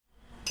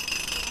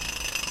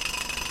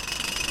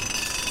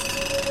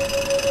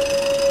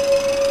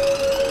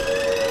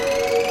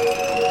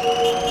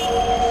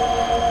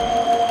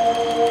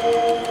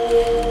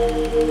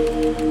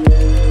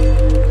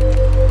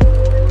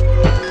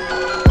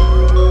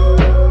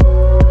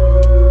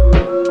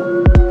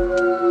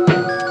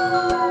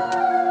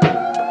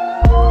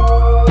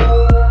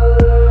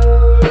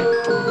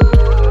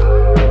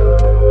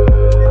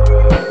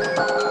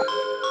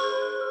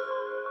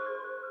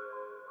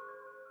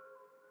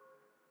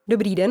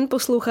Dobrý den,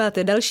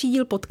 posloucháte další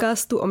díl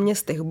podcastu o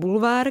městech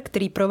Bulvár,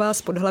 který pro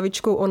vás pod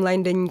hlavičkou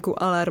online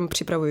deníku Alarm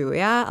připravuju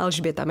já,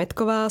 Alžběta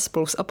Metková,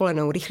 spolu s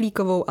Apolenou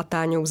Rychlíkovou a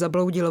Táňou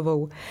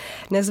Zabloudilovou.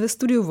 Dnes ve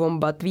studiu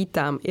Vombat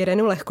vítám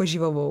Irenu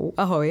Lehkoživovou,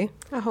 ahoj.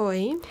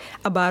 Ahoj.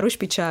 A Báru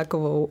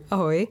Špičákovou,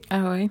 ahoj.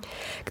 Ahoj.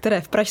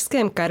 Které v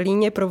pražském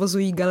Karlíně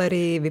provozují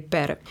galerii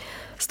Viper.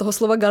 Z toho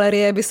slova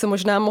galerie by se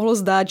možná mohlo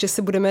zdát, že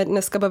se budeme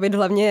dneska bavit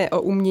hlavně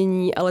o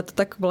umění, ale to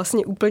tak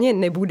vlastně úplně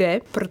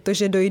nebude,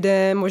 protože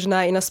dojde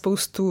možná i na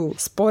spoustu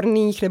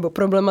sporných nebo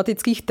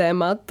problematických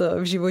témat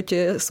v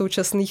životě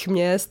současných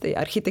měst, i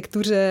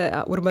architektuře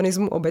a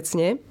urbanismu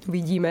obecně.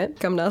 Uvidíme,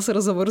 kam nás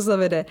rozhovor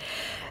zavede.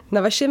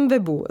 Na vašem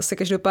webu se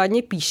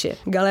každopádně píše: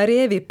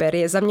 Galerie Viper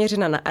je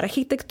zaměřena na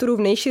architekturu v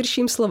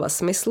nejširším slova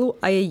smyslu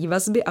a její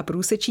vazby a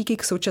průsečíky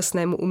k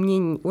současnému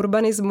umění,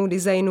 urbanismu,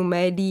 designu,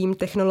 médiím,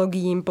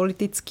 technologiím,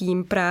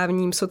 politickým,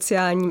 právním,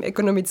 sociálním,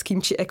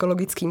 ekonomickým či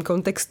ekologickým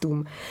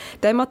kontextům.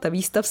 Témata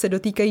výstav se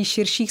dotýkají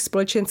širších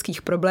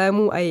společenských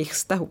problémů a jejich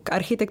vztahu k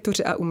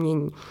architektuře a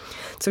umění.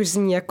 Což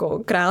zní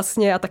jako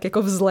krásně a tak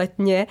jako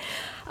vzletně,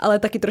 ale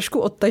taky trošku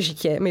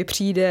odtažitě mi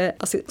přijde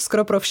asi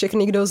skoro pro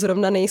všechny, kdo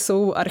zrovna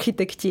nejsou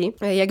architekti.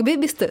 Jak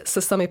byste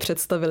se sami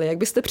představili? Jak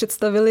byste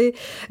představili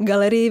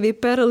galerii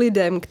Viper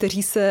lidem,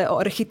 kteří se o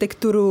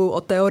architekturu,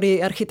 o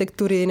teorii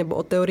architektury nebo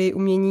o teorii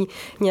umění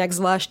nějak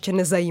zvlášť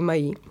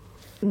nezajímají?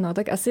 No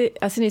tak asi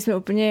nejsme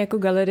úplně jako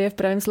galerie v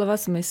pravém slova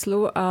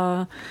smyslu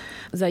a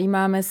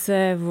zajímáme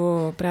se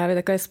o právě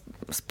takové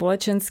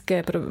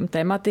společenské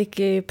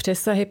tématiky,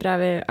 přesahy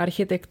právě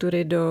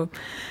architektury do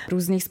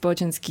různých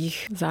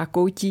společenských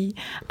zákoutí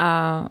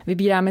a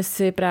vybíráme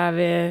si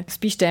právě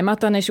spíš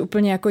témata, než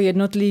úplně jako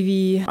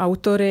jednotlivý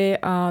autory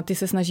a ty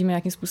se snažíme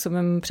nějakým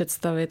způsobem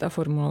představit a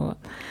formulovat.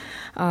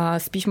 A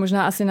spíš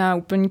možná asi na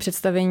úplný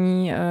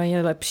představení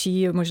je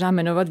lepší možná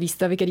jmenovat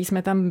výstavy, které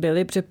jsme tam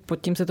byli, protože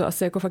pod tím se to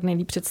asi jako fakt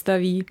nejlíp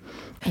představí.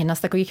 Jedna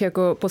z takových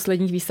jako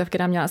posledních výstav,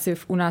 která měla asi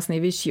u nás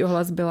největší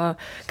ohlas, byla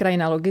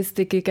Krajina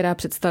logistiky, která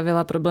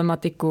představila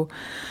problematiku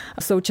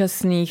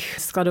současných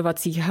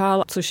skladovacích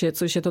hal,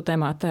 což je to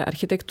téma té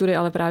architektury,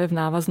 ale právě v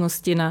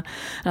návaznosti na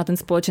ten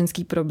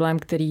společenský problém,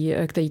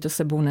 který to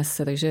sebou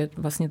nese. Takže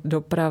vlastně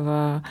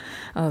doprava,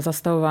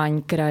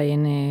 zastavování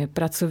krajiny,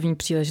 pracovní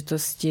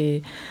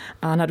příležitosti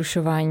a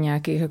narušování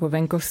nějakých jako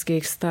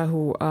venkovských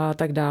vztahů a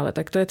tak dále.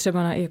 Tak to je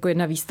třeba jako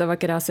jedna výstava,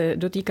 která se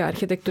dotýká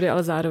architektury,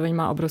 ale zároveň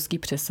má obrovský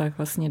přesah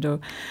vlastně do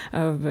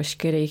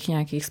veškerých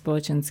nějakých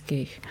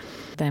společenských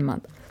témat.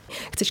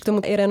 Chceš k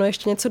tomu, Ireno,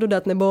 ještě něco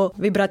dodat nebo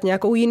vybrat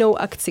nějakou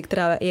jinou akci,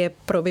 která je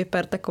pro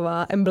Viper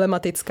taková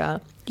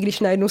emblematická? Když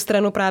na jednu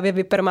stranu právě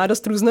Viper má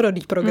dost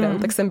různorodý program,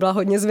 tak jsem byla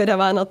hodně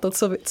zvědavá na to,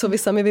 co vy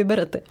sami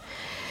vyberete.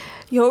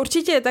 Jo,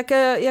 určitě, tak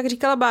jak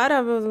říkala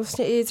Bára,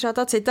 vlastně i třeba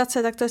ta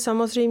citace, tak to je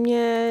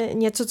samozřejmě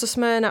něco, co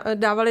jsme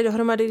dávali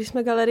dohromady, když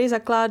jsme galerii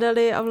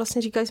zakládali a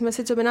vlastně říkali jsme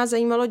si, co by nás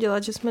zajímalo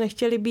dělat, že jsme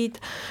nechtěli být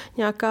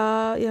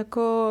nějaká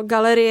jako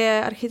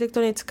galerie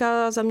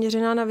architektonická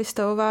zaměřená na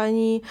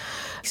vystavování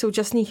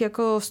současných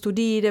jako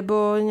studií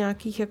nebo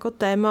nějakých jako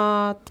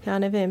témat, já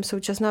nevím,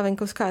 současná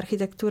venkovská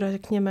architektura,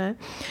 řekněme.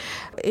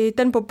 I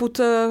ten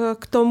popud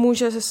k tomu,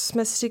 že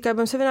jsme si říkali,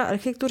 budeme se věnovat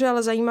architektuře,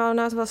 ale zajímá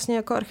nás vlastně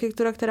jako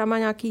architektura, která má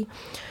nějaký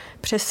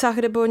přesah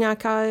nebo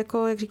nějaká,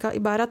 jako, jak říká i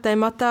Bára,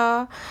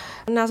 témata.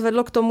 Nás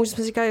vedlo k tomu, že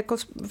jsme říkali, jako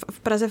v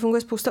Praze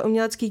funguje spousta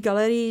uměleckých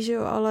galerií, že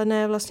jo, ale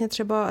ne vlastně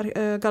třeba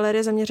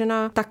galerie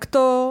zaměřená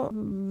takto.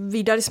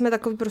 Vídali jsme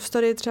takový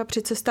prostory třeba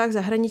při cestách v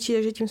zahraničí,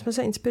 takže tím jsme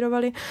se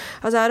inspirovali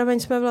a zároveň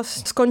jsme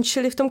vlastně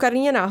skončili v tom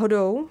Karlíně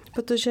náhodou,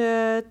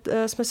 protože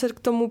jsme se k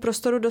tomu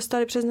prostoru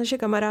dostali přes naše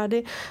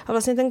kamarády a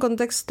vlastně ten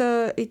kontext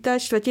i té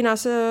čtvrti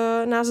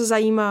nás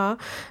zajímá.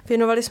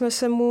 Věnovali jsme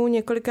se mu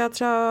několikrát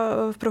třeba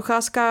v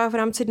procházkách v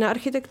rámci Dne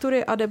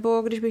architektury a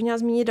nebo když bych měla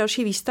zmínit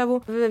další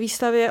výstavu, ve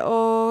výstavě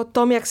o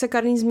tom, jak se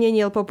Karlín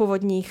změnil po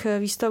povodních.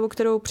 Výstavu,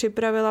 kterou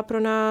připravila pro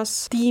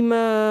nás tým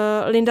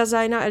Linda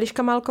Zajna a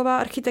Eliška Málková,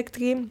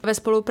 architektky, ve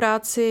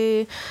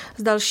spolupráci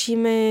s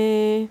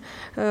dalšími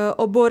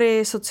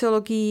obory,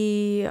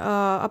 sociologií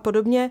a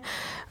podobně.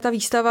 Ta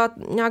výstava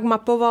nějak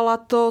mapovala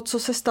to, co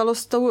se stalo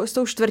s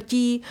tou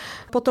čtvrtí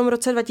po tom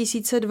roce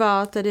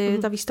 2002, tedy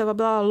ta výstava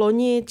byla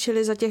loni,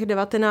 čili za těch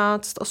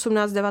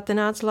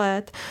 18-19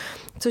 let,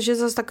 což je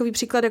zase takový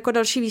příklad jako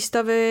další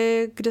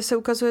výstavy, kde se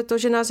ukazuje to,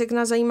 že nás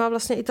zajímá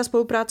vlastně i ta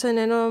spolupráce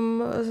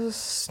nejenom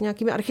s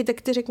nějakými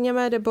architekty,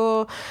 řekněme,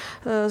 nebo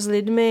s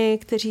lidmi,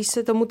 kteří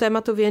se tomu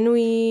tématu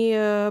věnují,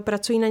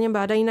 pracují na něm,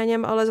 bádají na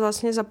něm, ale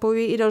vlastně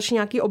zapojují i další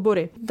nějaký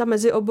obory. Ta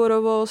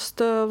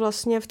mezioborovost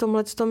vlastně v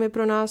tomhletom je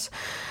pro nás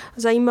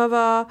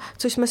zajímavá,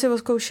 což jsme si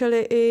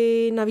odzkoušeli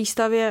i na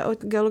výstavě o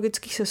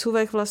geologických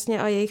sesuvech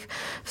vlastně a jejich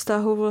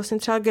vztahu vlastně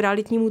třeba k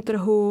realitnímu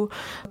trhu,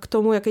 k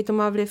tomu, jaký to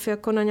má vliv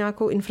jako na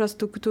nějakou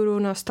infrastrukturu,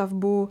 na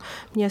stavbu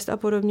měst a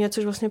podobně,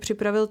 což vlastně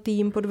připravil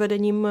tým pod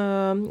vedením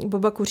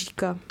Boba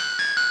Kuříka.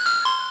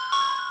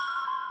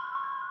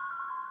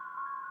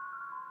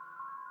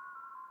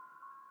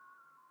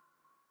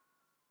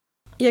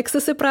 Jak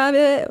jste se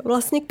právě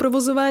vlastně k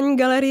provozování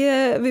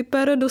galerie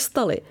Viper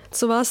dostali?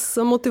 Co vás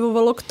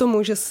motivovalo k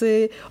tomu, že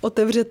si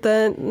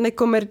otevřete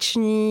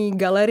nekomerční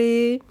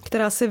galerii,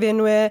 která se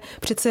věnuje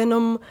přece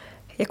jenom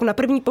jako na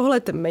první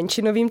pohled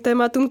menšinovým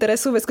tématům, které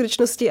jsou ve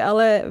skutečnosti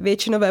ale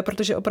většinové,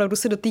 protože opravdu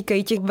se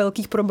dotýkají těch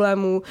velkých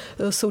problémů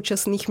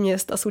současných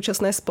měst a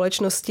současné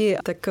společnosti.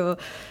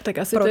 Tak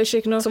asi to je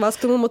všechno. Co vás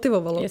k tomu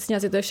motivovalo? Jasně,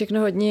 asi to je všechno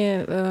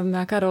hodně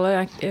nějaká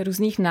role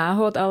různých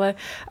náhod, ale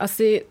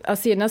asi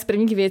jedna z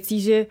prvních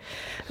věcí, že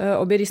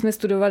obě, když jsme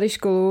studovali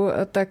školu,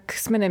 tak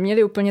jsme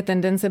neměli úplně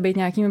tendence být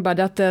nějakými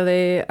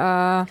badateli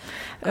a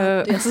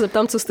já se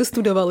zeptám, co jste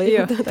studovali.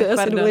 Jo, to je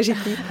asi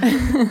důležitý.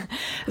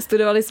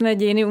 Studovali jsme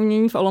dějiny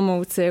umění v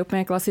Olomouci,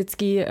 úplně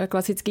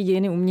klasický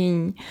dějiny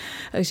umění,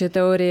 takže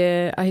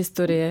teorie a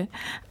historie.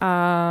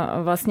 A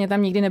vlastně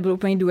tam nikdy nebyl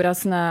úplně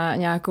důraz na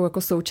nějakou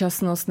jako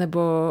současnost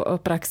nebo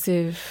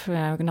praxi,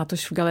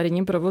 natož v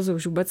galerijním provozu,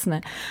 už vůbec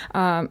ne.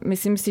 A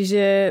myslím si,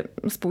 že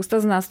spousta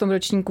z nás v tom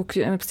ročníku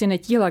prostě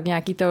netíhla k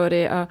nějaký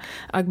teorii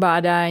a k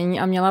bádání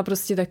a měla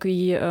prostě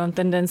takový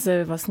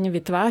tendence vlastně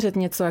vytvářet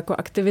něco, jako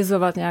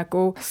aktivizovat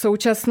nějakou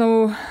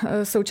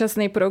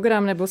současný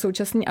program nebo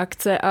současný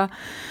akce. A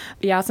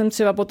já jsem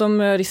třeba potom,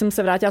 když jsem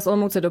se vrátila z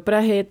Olomouce do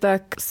Prahy,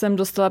 tak jsem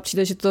dostala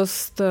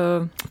příležitost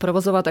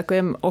provozovat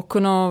takové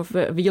okno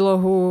v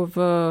výlohu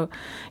v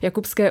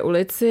Jakubské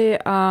ulici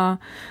a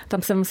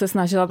tam jsem se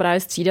snažila právě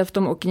střídat v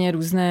tom okně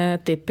různé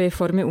typy,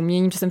 formy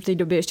umění, protože jsem v té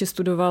době ještě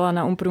studovala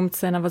na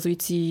Umprumce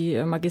navazující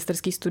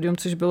magisterský studium,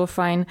 což bylo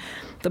fajn.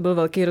 To byl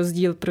velký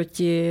rozdíl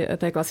proti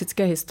té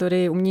klasické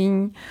historii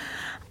umění.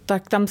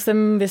 Tak tam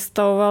jsem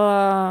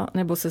vystavovala,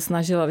 nebo se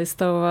snažila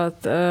vystavovat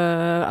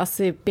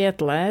asi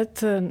 5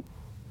 let,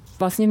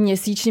 vlastně v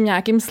měsíčním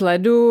nějakým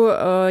sledu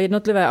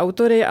jednotlivé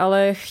autory,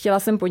 ale chtěla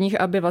jsem po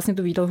nich, aby vlastně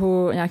tu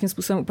výlohu nějakým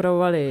způsobem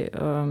upravovali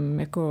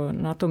jako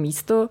na to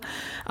místo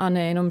a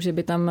nejenom, že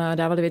by tam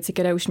dávali věci,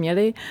 které už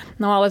měli.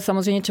 No ale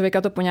samozřejmě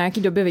člověka to po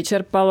nějaký době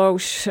vyčerpalo,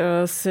 už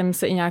jsem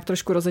se i nějak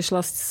trošku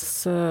rozešla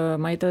s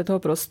majiteli toho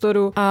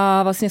prostoru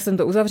a vlastně jsem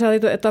to uzavřela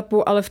tu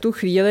etapu, ale v tu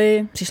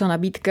chvíli přišla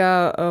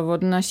nabídka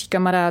od naší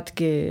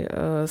kamarádky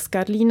z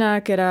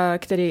Karlína,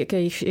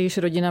 jejíž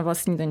rodina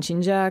vlastní ten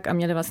činžák a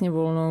měli vlastně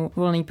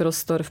volný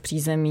prostor v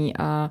přízemí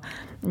a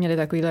měli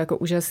takovýhle jako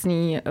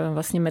úžasný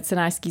vlastně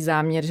mecenářský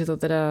záměr, že to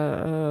teda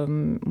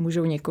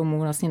můžou někomu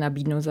vlastně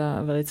nabídnout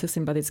za velice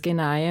sympatický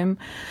nájem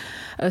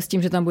s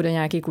tím, že tam bude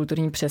nějaký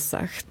kulturní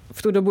přesah.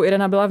 V tu dobu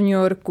Irena byla v New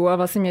Yorku a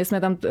vlastně měli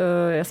jsme tam,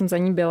 já jsem za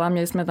ní byla,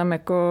 měli jsme tam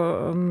jako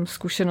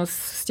zkušenost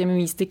s těmi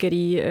místy,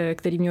 který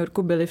v New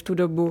Yorku byly v tu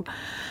dobu.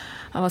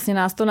 A vlastně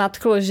nás to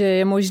nadchlo, že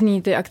je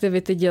možný ty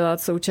aktivity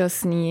dělat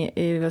současný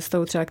i ve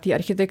vztahu třeba k té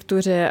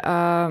architektuře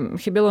a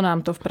chybělo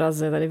nám to v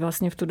Praze. Tady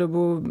vlastně v tu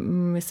dobu,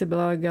 jestli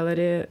byla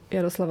galerie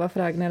Jaroslava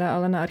Fragnera,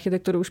 ale na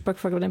architekturu už pak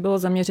fakt nebylo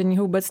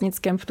zaměřeného vůbec nic,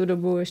 v tu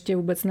dobu ještě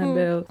vůbec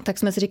nebyl. Tak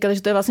jsme si říkali,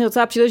 že to je vlastně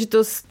docela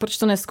příležitost, proč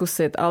to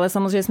neskusit. Ale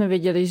samozřejmě jsme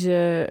věděli,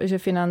 že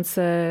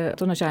finance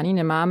to na žádný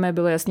nemáme.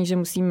 Bylo jasný, že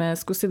musíme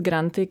zkusit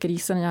granty, které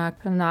se nějak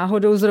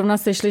náhodou zrovna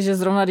sešly, že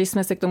zrovna když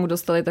jsme se k tomu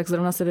dostali, tak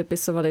zrovna se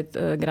vypisovaly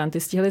granty.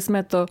 Stihli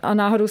jsme to a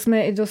náhodou jsme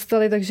je i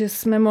dostali, takže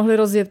jsme mohli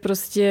rozjet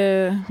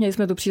prostě, měli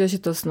jsme tu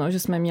příležitost, že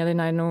jsme měli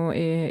najednou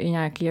i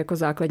nějaký jako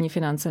základní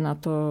finance na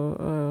to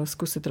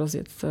zkusit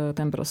rozjet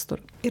ten prostor.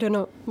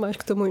 Ireno, máš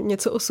k tomu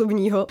něco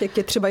osobního? Jak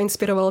tě třeba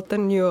inspiroval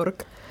ten New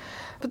York?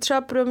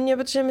 Třeba pro mě,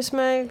 protože my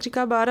jsme, jak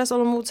říká Bára, z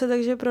Olomouce,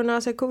 takže pro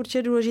nás jako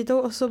určitě důležitou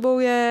osobou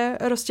je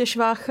Rostěš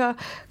Vácha,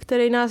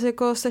 který nás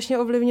jako strašně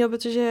ovlivnil,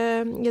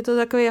 protože je to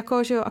takový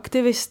jako, že jo,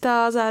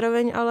 aktivista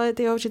zároveň, ale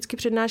ty jeho vždycky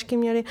přednášky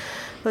měly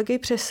velký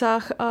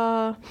přesah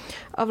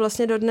a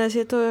vlastně dodnes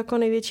je to jako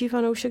největší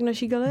fanoušek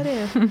naší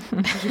galerie.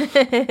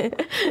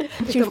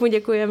 Čímž mu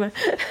děkujeme.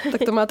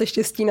 Tak to máte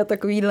štěstí na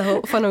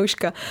takovýhleho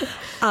fanouška.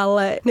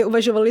 Ale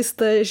neuvažovali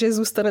jste, že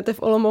zůstanete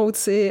v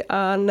Olomouci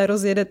a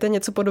nerozjedete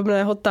něco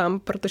podobného tam,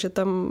 protože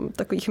tam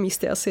takových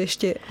míst je asi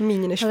ještě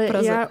méně než v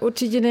Praze. Já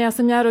určitě ne, já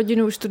jsem měla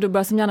rodinu už tu dobu,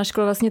 já jsem měla na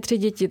škole vlastně 3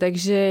 děti,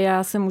 takže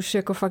já jsem už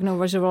jako fakt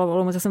neuvažovala v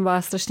Olomouci, já jsem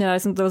byla strašně ráda,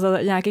 jsem to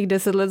za nějakých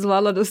 10 let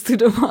zvládla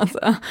dostudovat.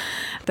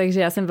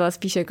 Takže já jsem byla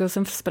spíš jako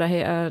jsem z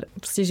Prahy a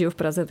prostě žiju v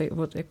Praze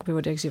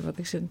od jak živa,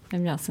 takže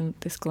neměla jsem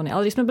ty sklony.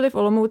 Ale když jsme byli v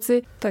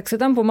Olomouci, tak se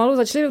tam pomalu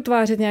začaly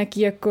utvářet nějaký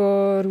jako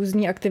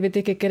různý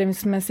aktivity, ke kterým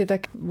jsme si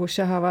tak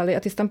ošahávali a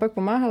ty jsi tam pak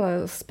pomáhala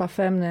s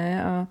PAFem,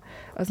 ne? A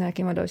s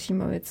nějakýma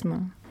dalšíma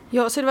věcma.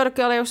 Jo, asi 2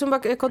 roky, ale já už jsem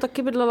pak jako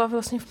taky bydlela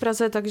vlastně v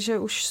Praze, takže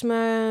už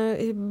jsme,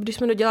 když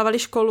jsme dodělávali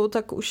školu,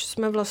 tak už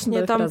jsme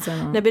vlastně tam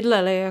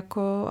nebydleli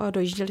jako a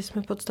dojížděli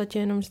jsme v podstatě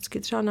jenom vždycky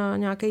třeba na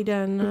nějaký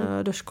den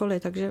do školy,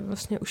 takže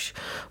vlastně už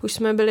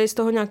jsme byli z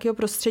toho nějakého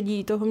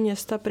prostředí, toho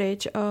města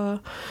pryč a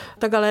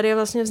ta galerie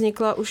vlastně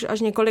vznikla už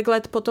až několik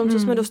let potom, co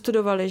jsme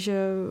dostudovali, že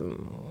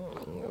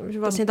že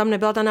vlastně tam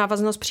nebyla ta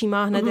návaznost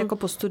přímá hned jako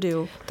po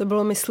studiu. To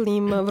bylo,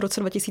 myslím, v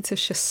roce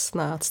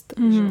 2016,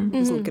 že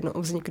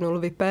vzniknul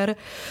Viper.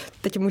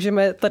 Teď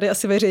můžeme tady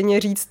asi veřejně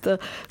říct,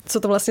 co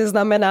to vlastně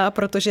znamená,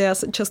 protože já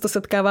se často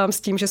setkávám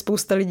s tím, že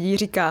spousta lidí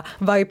říká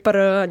Viper,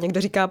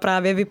 někdo říká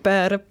právě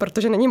Viper,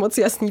 protože není moc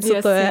jasný, co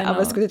to je a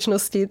ve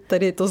skutečnosti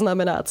tedy to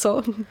znamená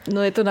co?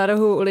 No je to na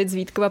rohu ulic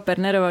Vítkova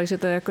Pernerova, takže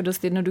to je jako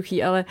dost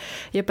jednoduchý, ale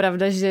je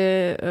pravda,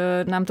 že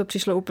nám to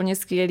přišlo úplně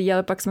skvělý,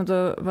 ale pak jsme to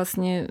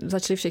vlastně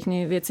začali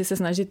všechny věci se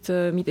snažit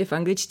mít i v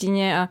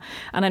angličtině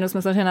a najednou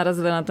jsme samozřejmě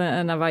narazili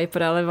na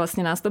Viper, ale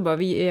vlastně nás to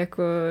baví i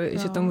jako,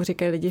 že tomu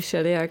říkají lidi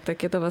všelijak,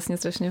 tak je to vlastně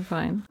strašně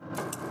fajn.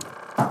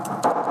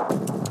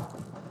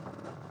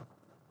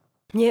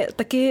 Mě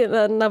taky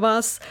na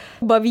vás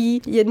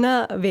baví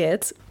jedna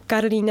věc.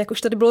 Karlín, jak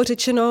už tady bylo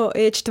řečeno,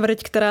 je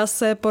čtvrť, která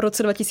se po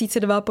roce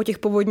 2002 po těch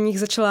povodních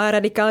začala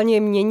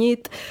radikálně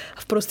měnit.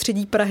 V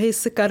prostředí Prahy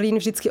se Karlín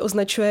vždycky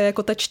označuje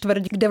jako ta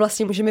čtvrť, kde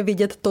vlastně můžeme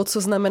vidět to,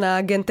 co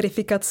znamená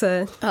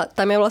gentrifikace. A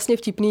tam je vlastně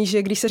vtipný,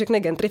 že když se řekne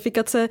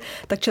gentrifikace,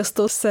 tak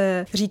často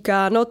se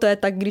říká, no to je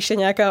tak, když je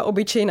nějaká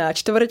obyčejná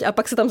čtvrť a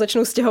pak se tam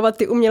začnou stěhovat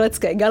ty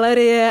umělecké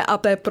galerie a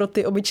to je pro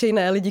ty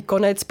obyčejné lidi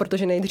konec,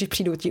 protože nejdřív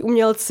přijdou ti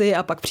umělci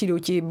a pak přijdou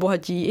ti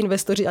bohatí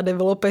investoři a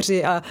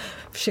developeři a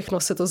všechno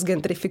se to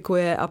zgentrifikuje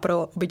a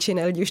pro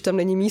obyčejné lidi už tam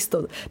není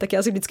místo. Tak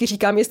já si vždycky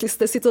říkám, jestli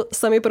jste si to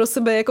sami pro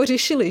sebe jako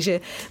řešili, že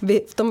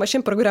vy v tom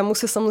vašem programu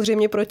se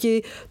samozřejmě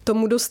proti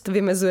tomu dost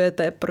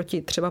vymezujete,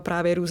 proti třeba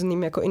právě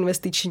různým jako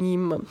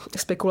investičním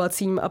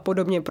spekulacím a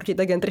podobně, proti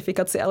té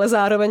gentrifikaci, ale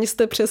zároveň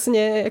jste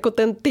přesně jako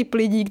ten typ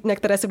lidí, na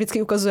které se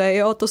vždycky ukazuje,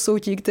 jo, to jsou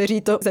ti,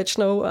 kteří to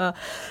začnou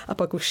a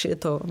pak už je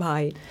to v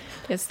háji.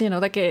 Jasně, no,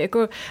 tak je,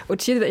 jako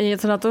určitě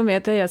něco na tom je,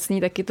 to je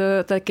jasný,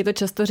 taky to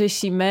často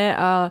řešíme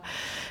a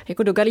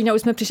jako do Karlína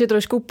už jsme přišli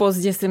trošku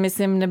pozdě, si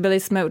myslím, nebyli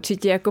jsme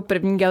určitě jako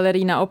první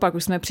galerii, naopak,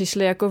 už jsme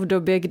přišli jako v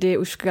době, kdy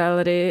už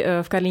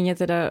v Karlíně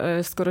teda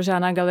skoro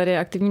žádná galerie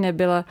aktivní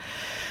nebyla.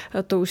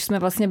 To už jsme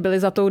vlastně byli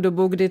za tou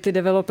dobou, kdy ty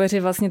developeři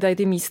vlastně tady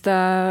ty místa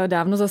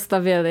dávno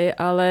zastavěli,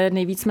 ale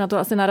nejvíc jsme na to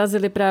asi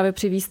narazili právě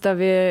při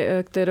výstavě,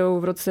 kterou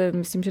v roce,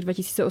 myslím, že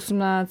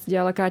 2018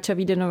 dělala Káča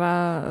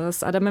Vídenová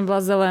s Adamem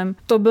Vlazelem.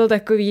 To byl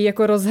takový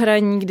jako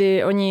rozhraní,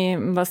 kdy oni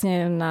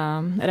vlastně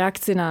na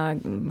reakci na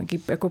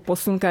jako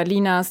posun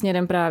Karlína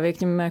směrem právě k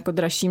těm jako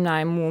dražším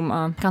nájmům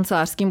a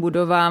kancelářským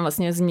budovám,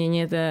 vlastně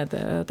změně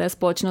té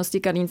společnosti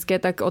karlínské,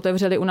 tak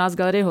otevřeli u nás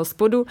galerii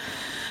Hospodu,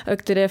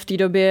 které v té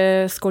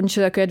době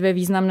skončily takové 2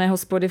 významné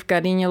hospody v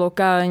Karlíně,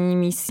 lokální,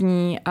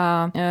 místní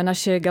a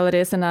naše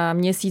galerie se na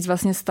měsíc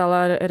vlastně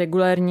stala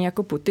regulární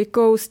jako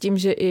putikou s tím,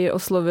 že i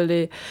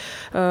oslovili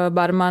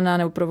barmana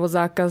nebo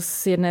provozáka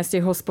z jedné z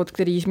těch hospod,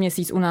 který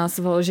měsíc u nás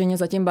vloženě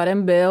za tím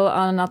barem byl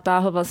a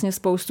natáhl vlastně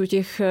spoustu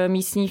těch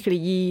místních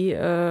lidí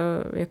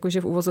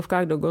jakože v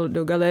uvozovkách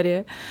do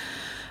galerie.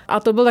 A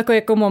to byl takový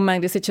jako moment,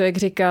 kdy si člověk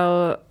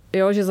říkal,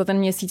 jo, že za ten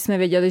měsíc jsme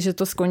věděli, že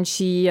to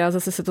skončí a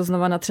zase se to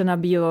znova natře na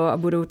bílo a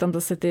budou tam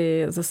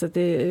zase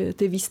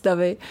ty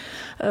výstavy.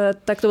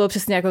 Tak to byl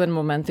přesně jako ten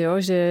moment,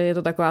 jo, že je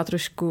to taková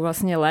trošku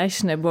vlastně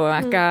lež nebo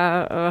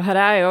nějaká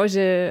hra, jo,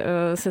 že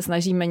se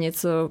snažíme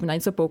na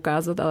něco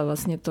poukázat, ale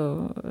vlastně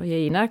to je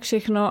jinak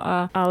všechno.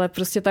 Ale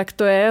prostě tak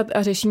to je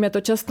a řešíme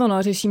to často,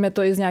 no, řešíme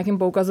to i s nějakým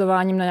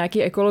poukazováním na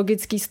nějaký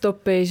ekologický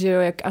stopy, že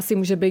jo, jak asi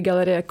může být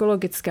galerie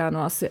ekologická,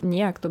 no asi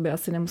nijak, to by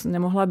asi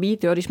nemohla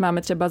být, jo, když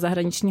máme třeba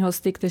zahraniční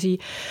hosty, kteří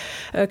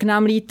k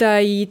nám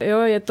lítají. Jo,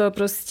 je to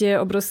prostě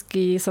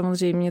obrovský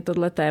samozřejmě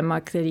tohle téma,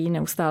 který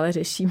neustále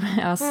řešíme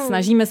a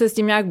snažíme se s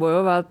tím nějak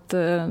bojovat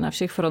na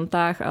všech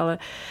frontách, ale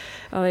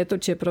je to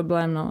určitě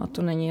problém, no, a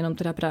to není jenom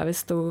teda právě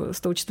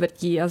s tou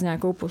čtvrtí a s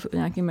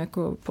nějakým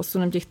jako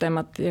posunem těch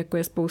témat, jako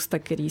je spousta,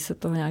 který se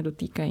toho nějak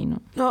dotýkají, no.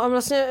 No a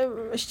vlastně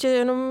ještě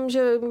jenom,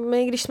 že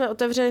my, když jsme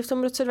otevřeli v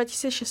tom roce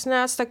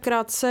 2016, tak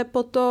krátce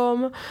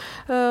potom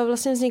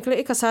vlastně vznikly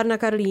i kasárna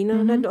Karlín,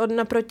 hned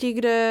naproti,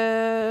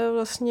 kde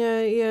vlastně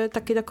je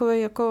taky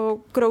takový jako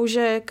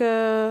kroužek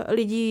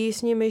lidí,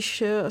 s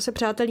nimiž se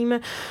přátelíme.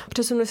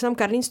 Přesunuli se tam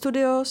Karlín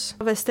Studios.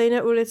 Ve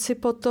stejné ulici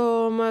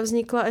potom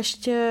vznikla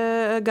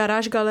ještě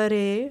garáž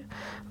galerii,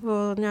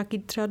 nějaký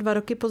třeba 2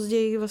 roky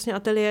později vlastně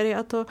ateliéry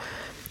a to.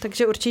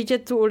 Takže určitě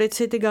tu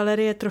ulici, ty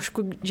galerie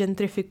trošku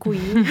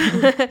gentrifikují.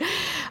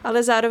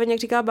 Ale zároveň, jak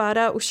říká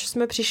Bára, už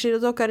jsme přišli do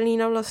toho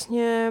Karlína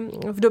vlastně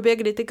v době,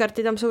 kdy ty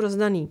karty tam jsou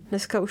rozdaný.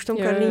 Dneska už v tom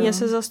Karlíně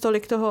se za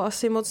stolik toho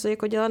asi moc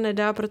jako dělat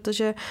nedá,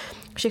 protože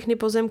všechny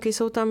pozemky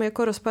jsou tam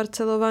jako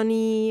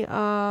rozparcelovaný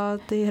a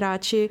ty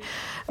hráči...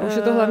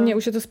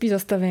 Už je to spíš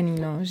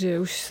zastavený, no, že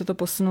už se to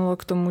posunulo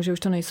k tomu, že už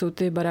to nejsou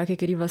ty baráky,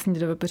 který vlastně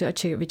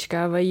developeři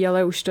vyčkávají,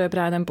 ale už to je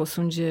právě takovém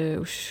posun, že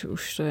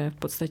už to je v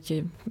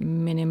podstatě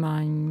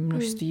minimální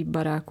množství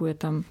baráků, je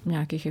tam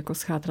nějakých jako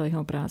schátralých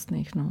nebo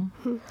prázdných. No.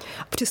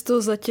 A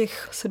přesto za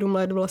těch 7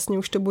 let vlastně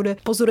už to bude.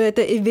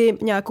 Pozorujete i vy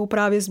nějakou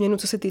právě změnu,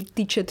 co se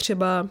týče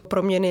třeba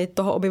proměny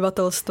toho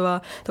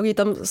obyvatelstva, tak kdy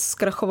tam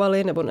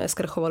zkrachovali, nebo ne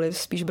zkrachovali,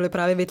 spíš byly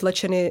právě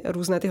vytlačeny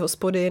různé ty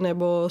hospody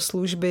nebo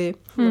služby,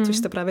 na což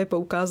jste právě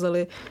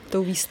poukázali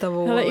tou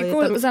výstavou. Hele,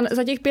 jako tam...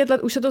 za těch 5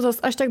 let už se to zas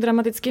až tak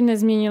dramaticky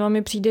nezměnilo,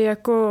 mi přijde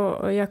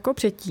jako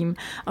předtím.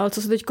 Ale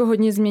co se teďko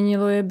hodně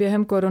změnilo je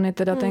během korony,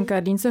 teda ten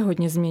Karlín se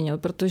hodně změnil,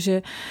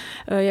 protože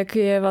jak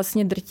je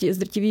vlastně z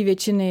drtivé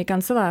většiny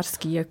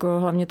kancelářský, jako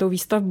hlavně tou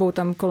výstavbou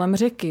tam kolem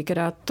řeky,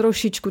 která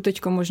trošičku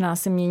teďko možná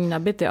se mění na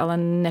byty, ale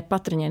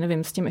nepatrně,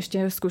 nevím, s tím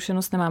ještě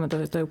zkušenost nemáme,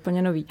 to je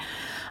úplně nový.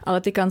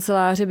 Ale ty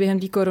kanceláře během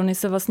té korony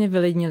se vlastně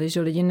vylidnily,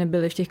 že lidi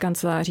nebyli v těch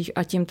kancelářích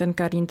a tím ten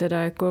Karlín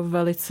teda jako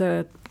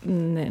velice,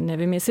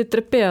 nevím, jestli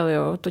trpěl,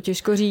 jo, to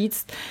těžko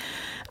říct.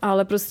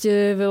 Ale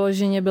prostě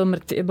vyloženě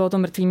bylo to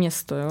mrtvý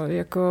město. Jo?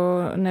 Jako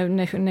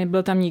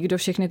nebyl tam nikdo,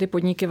 všechny ty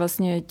podniky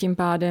vlastně tím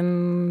pádem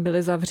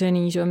byly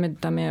zavřený, že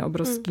tam je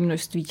obrovské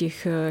množství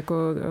těch jako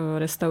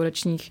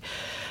restauračních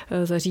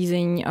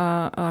zařízení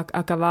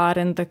a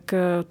kaváren, tak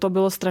to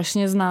bylo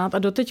strašně znát a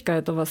doteďka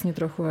je to vlastně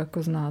trochu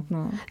jako znát.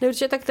 No.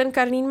 Určitě tak ten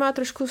Karlín má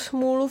trošku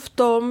smůlu v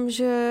tom,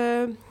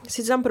 že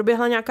sice tam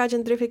proběhla nějaká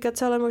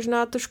gentrifikace, ale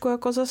možná trošku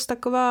jako zase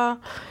taková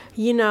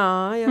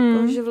jiná,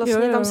 jako, že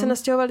vlastně tam se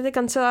nastěhovaly ty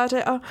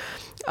kanceláře a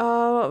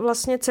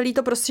vlastně celý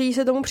to prostředí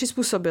se tomu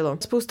přizpůsobilo.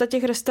 Spousta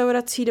těch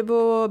restaurací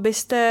nebo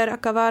bister a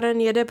kaváren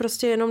jede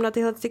prostě jenom na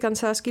tyhle ty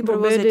kancelářský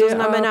provozy, to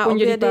znamená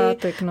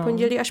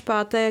pondělí až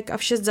pátek a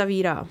v 6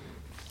 zavírá.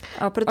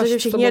 A protože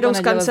všichni jedou z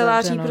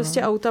kanceláří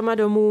prostě autama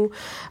domů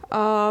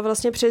a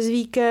vlastně přes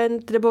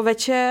víkend nebo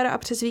večer a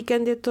přes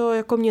víkend je to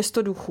jako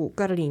město duchů,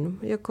 Karlín.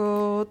 Jako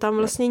tam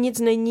vlastně nic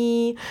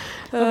není.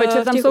 A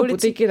večer tam jsou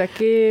butiky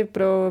taky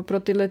pro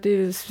tyhle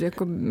ty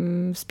jako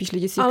spíš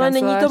lidi z těch kanceláří.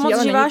 Ale není to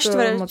moc živá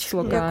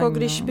čtvrť. Jako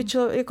když by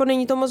jako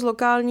není to moc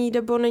lokální,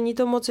 nebo není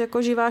to moc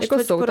jako živá čtvrť.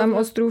 Jako jsou tam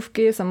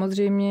ostrůvky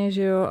samozřejmě,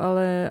 že jo,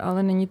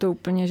 ale není to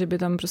úplně, že by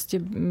tam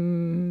prostě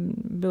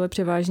byly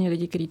převážně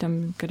lidi,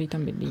 kteří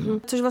tam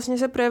bydlí. Což vlastně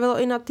se projevilo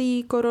i na té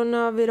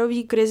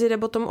koronavirové krizi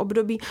nebo tom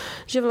období,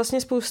 že vlastně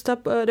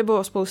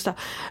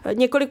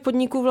několik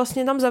podniků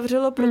vlastně tam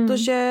zavřelo,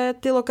 protože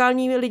ty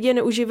lokální lidi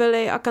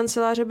neuživili a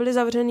kanceláře byly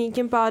zavřený,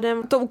 tím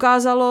pádem to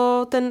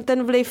ukázalo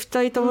ten vliv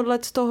tady tohohle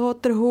z toho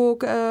trhu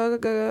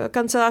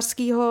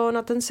kancelářského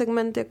na ten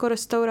segment jako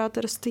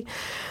restaurátorství,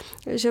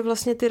 že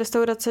vlastně ty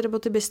restaurace nebo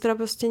ty bystra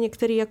prostě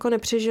některý jako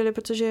nepřežili,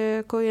 protože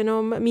jako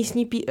jenom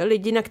místní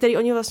lidi, na který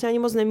oni vlastně ani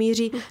moc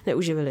nemíří,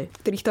 neuživili.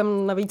 Kterých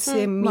tam navíc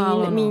je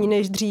míň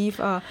než dřív.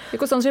 A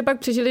jako samozřejmě pak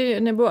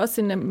přežili, nebo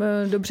asi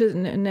dobře,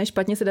 ne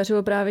špatně se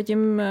dařilo právě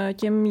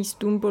těm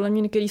místům, podle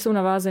mě, který jsou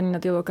navázaný na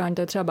ty lokální.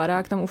 To je třeba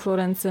barák tam u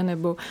Florence,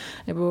 nebo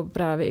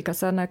právě i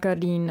kasárna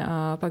Karlín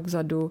a pak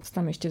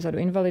tam ještě vzadu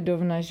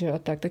Invalidovna, že a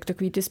tak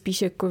takový ty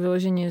spíš jako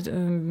vyloženě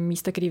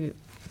místa, který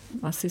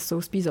asi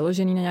jsou spíš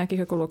založený na nějakých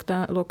jako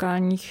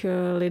lokálních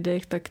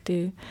lidech, tak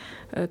ty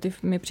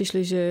mi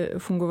přišly, že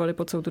fungovaly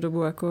po celou tu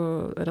dobu jako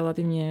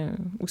relativně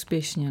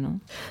úspěšně. No.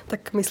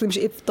 Tak myslím, že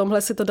i v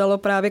tomhle se to dalo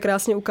právě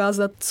krásně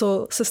ukázat,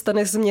 co se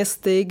stane s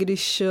městy,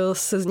 když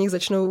se z nich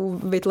začnou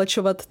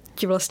vytlačovat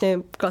ti vlastně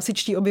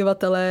klasičtí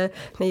obyvatelé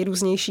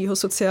nejrůznějšího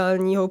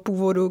sociálního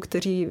původu,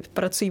 kteří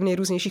pracují v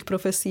nejrůznějších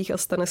profesích a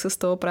stane se z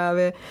toho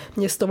právě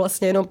město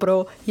vlastně jenom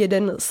pro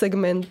jeden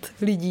segment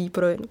lidí,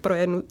 pro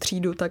jednu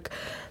třídu, tak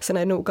se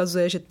najednou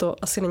ukazuje, že to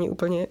asi není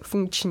úplně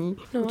funkční.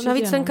 No,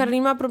 navíc ten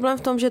Karlín má problém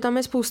v tom, že tam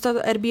je spousta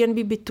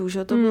Airbnb bytů,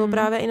 že to bylo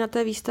právě i na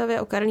té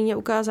výstavě o Karlíně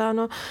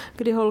ukázáno,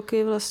 kdy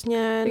holky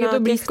vlastně tak na je to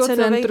blízko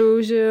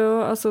centru, že jo,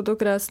 a jsou to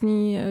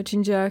krásný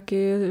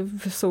činžáky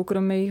v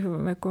soukromých,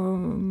 jako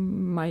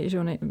mají, že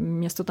jo,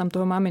 město tam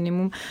toho má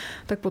minimum,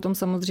 tak potom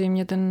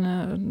samozřejmě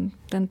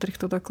ten trh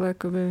to takhle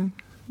jakoby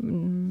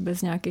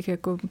bez nějakých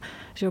jako,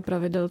 že jo,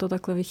 pravidel to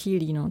takhle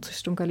vychýlí, no, což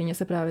v tom Karlíně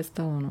se právě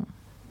stalo, no.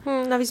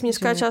 Navíc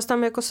městská část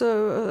tam jako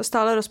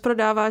stále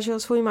rozprodává, že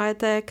svůj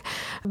majetek,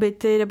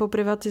 byty nebo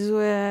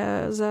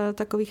privatizuje za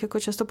takových jako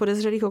často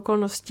podezřelých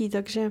okolností,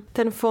 takže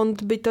ten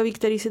fond bytový,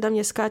 který si tam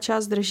městská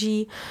část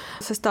drží,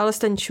 se stále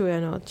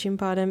stenčuje. No. Tím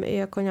pádem i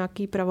jako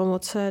nějaký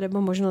pravomoce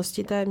nebo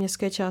možnosti té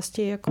městské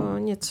části jako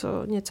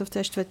něco v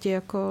té čtvrti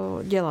jako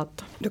dělat.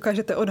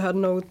 Dokážete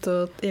odhadnout,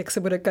 jak se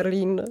bude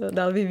Karlín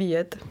dál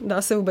vyvíjet?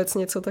 Dá se vůbec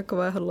něco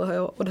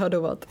takového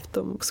odhadovat v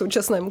tom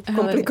současném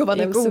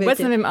komplikovaném jako světě? Vůbec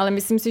nevím, ale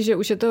myslím si, že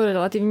už je to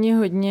relativně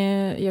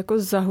hodně jako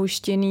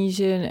zahuštěný,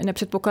 že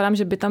nepředpokládám,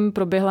 že by tam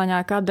proběhla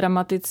nějaká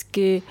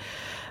dramaticky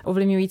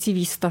ovlivňující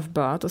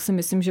výstavba. To si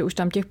myslím, že už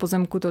tam těch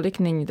pozemků tolik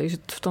není, takže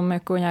v tom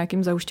jako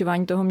nějakým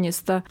zahušťování toho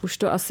města už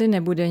to asi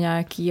nebude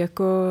nějaký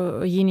jako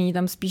jiný.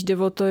 Tam spíš jde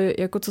o to,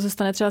 jako co se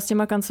stane třeba s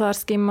těma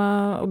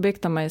kancelářskýma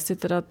objektama, jestli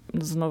teda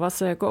znova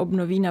se jako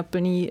obnoví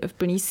v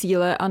plný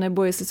síle,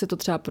 anebo jestli se to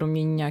třeba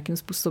promění nějakým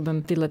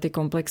způsobem tyhle ty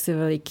komplexy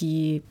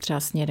veliký třeba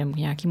směrem k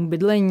nějakému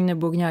bydlení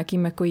nebo k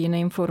nějakým jako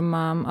jiným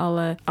formám,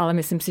 ale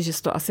myslím si, že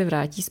se to asi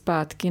vrátí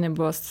zpátky,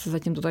 nebo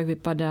zatím to tak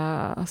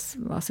vypadá a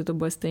asi to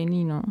bude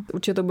stejný, no.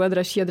 Určitě to bude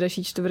dražší a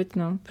dražší čtvrť,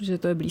 no, protože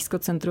to je blízko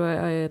centru a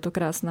je to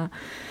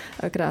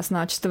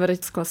krásná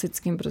čtvrť s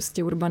klasickým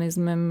prostě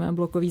urbanismem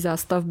blokový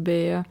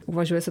zástavby a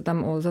uvažuje se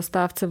tam o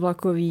zastávce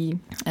vlakový,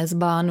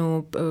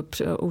 S-bánu,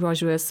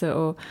 uvažuje se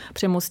o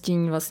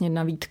přemostění vlastně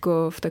na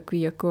Vítkov,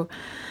 takový jako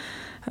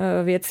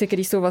věci,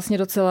 které jsou vlastně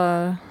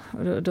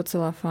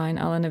docela fajn,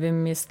 ale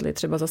nevím, jestli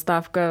třeba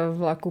zastávka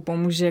vlaku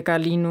pomůže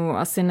Karlínu,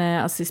 asi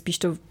ne, asi spíš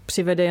to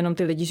přivede jenom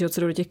ty lidi, že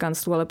co jdou do těch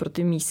kanclů, ale pro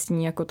ty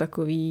místní jako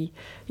takový,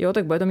 jo,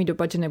 tak bude to mít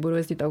dopad, že nebudou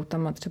jezdit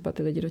autama třeba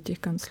ty lidi do těch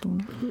kanclů.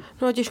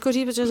 No těžko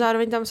říct, protože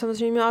zároveň tam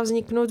samozřejmě měla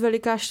vzniknout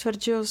veliká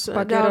čtvrť,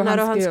 dál na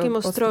Rohanském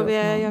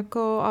ostrově, no.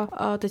 Jako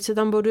a teď se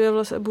tam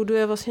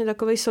buduje vlastně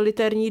takovej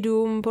solitérní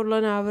dům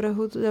podle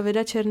návrhu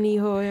Davida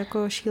Černýho,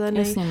 jako šílený,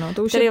 jasně, no,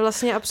 to už který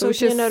vlastně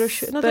absolutně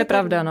narušuje. No to je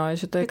pravda, no,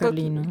 že to je jako,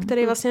 Karlín. No.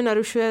 Který vlastně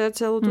narušuje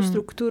celou tu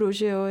strukturu,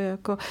 že jo,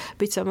 jako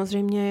byť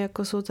samozřejmě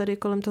jako jsou tady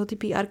kolem toho ty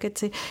PR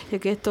keci,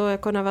 jak je to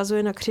jako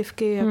navazuje na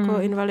křivky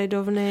jako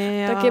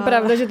invalidovny. Tak je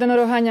pravda, že ten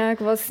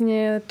Rohaňák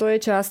vlastně to je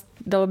část,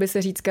 dalo by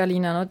se říct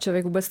Karlína, no,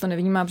 člověk vůbec to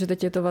nevnímá, protože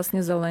teď je to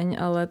vlastně zeleň,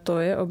 ale to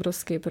je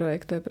obrovský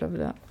projekt, to je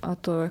pravda. A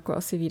to jako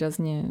asi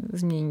výrazně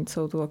změní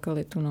celou tu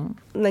lokalitu, no.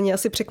 Není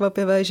asi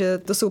překvapivé, že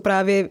to jsou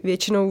právě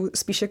většinou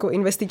spíš jako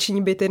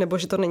investiční byty, nebo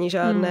že to není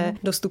žádné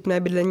dostupné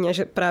bydlení a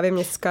že právě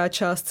městská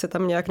část se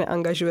tam nějak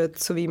neangažuje,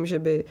 co vím, že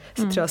by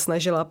se třeba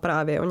snažila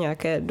právě o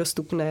nějaké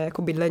dostupné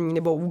jako bydlení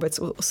nebo vůbec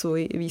o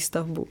svoji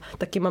výstavbu.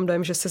 Taky mám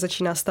dojem, že se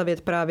začíná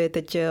stavět právě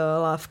teď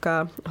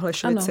Lávka,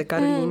 Hlešovice,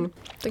 Karlín.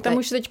 Tak tam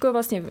už teďko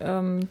vlastně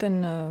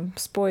ten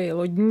spoj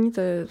lodní,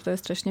 to je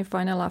strašně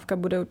fajná, Lávka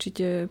bude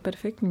určitě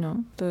perfektní, no.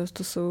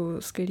 To jsou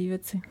skvělé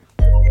věci.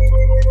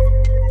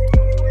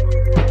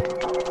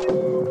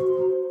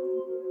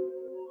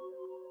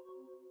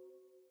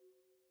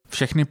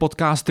 Všechny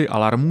podcasty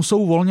Alarmu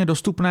jsou volně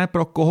dostupné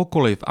pro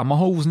kohokoliv a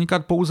mohou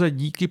vznikat pouze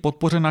díky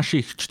podpoře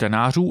našich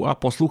čtenářů a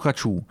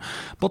posluchačů.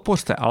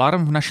 Podpořte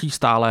Alarm v naší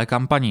stálé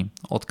kampani.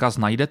 Odkaz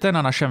najdete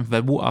na našem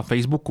webu a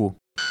Facebooku.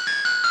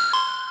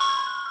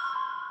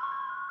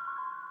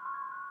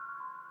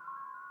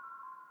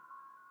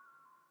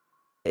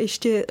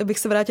 Ještě bych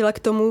se vrátila k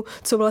tomu,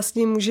 co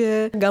vlastně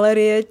může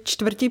galerie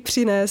čtvrti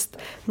přinést.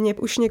 Mně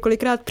už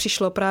několikrát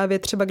přišlo právě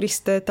třeba, když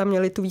jste tam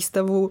měli tu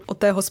výstavu o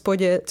té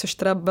hospodě, což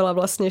teda byla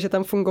vlastně, že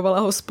tam fungovala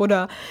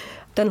hospoda.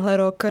 Tenhle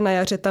rok na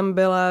jaře tam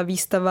byla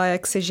výstava,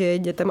 jak se žije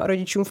dětem a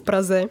rodičům v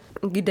Praze,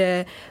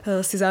 kde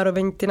si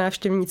zároveň ty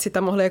návštěvníci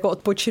tam mohli jako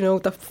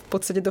odpočinout a v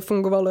podstatě to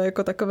fungovalo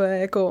jako takové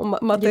jako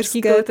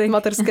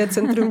mateřské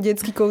centrum,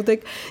 dětský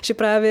koutek, že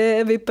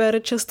právě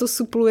Viper často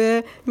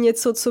supluje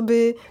něco, co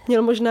by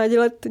měl možná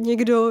dělat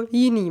někdo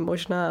jiný,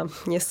 možná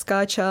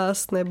městská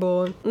část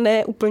nebo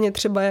ne úplně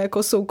třeba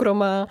jako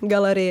soukromá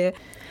galerie.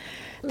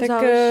 Tak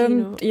záleží,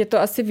 no. Je to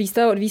asi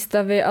výstava od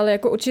výstavy, ale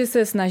jako určitě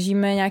se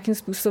snažíme nějakým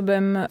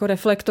způsobem jako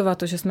reflektovat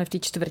to, že jsme v té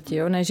čtvrti.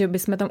 Jo? Ne, že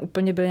bychom tam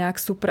úplně byli nějak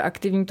super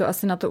aktivní, to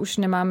asi na to už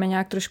nemáme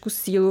nějak trošku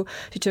sílu,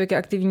 že člověk je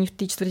aktivní v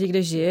té čtvrti,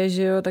 kde žije,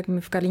 že jo, tak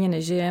my v Karlíně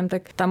nežijeme,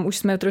 tak tam už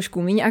jsme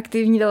trošku méně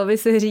aktivní, dalo by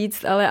se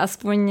říct, ale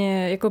aspoň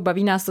jako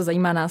baví nás to,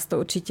 zajímá nás to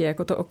určitě,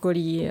 jako to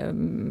okolí,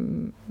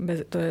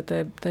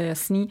 to je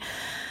jasný.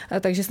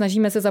 Takže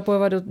snažíme se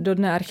zapojovat do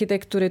Dne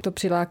architektury, to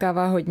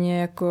přilákává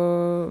hodně jako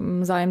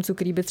zájemců,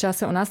 který by třeba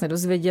se o nás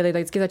nedozvěděli,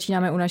 tak vždycky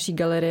začínáme u naší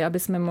galerie, aby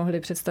jsme mohli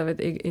představit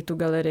i tu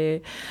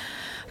galerii.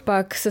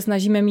 Pak se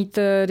snažíme mít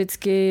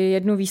vždycky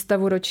jednu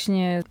výstavu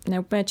ročně, ne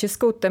úplně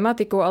českou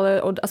tematikou,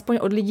 ale aspoň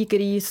od lidí,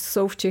 kteří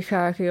jsou v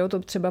Čechách. Jo? To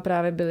třeba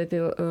právě byly ty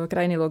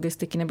krajiny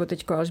logistiky, nebo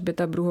teďko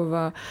Alžběta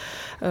Bruhová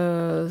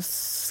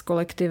s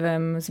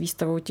kolektivem, s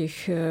výstavou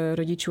těch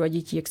rodičů a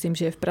dětí, jak se jim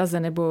žije v Praze,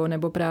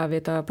 nebo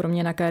právě ta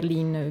proměna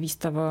Karlín,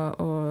 výstava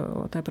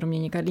o té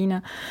proměně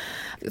Karlína.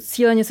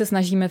 Cíleně se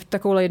snažíme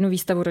takovou jednu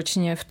výstavu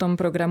ročně v tom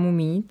programu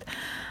mít.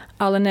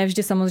 Ale ne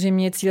vždy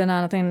samozřejmě je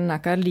cílená na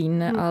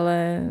Karlín,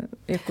 ale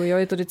jako jo,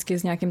 je to vždycky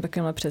s nějakým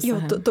takovýmhle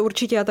přesahem. Jo, to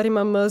určitě. Já tady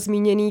mám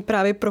zmíněný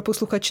právě pro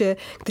posluchače,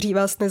 kteří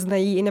vás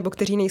neznají nebo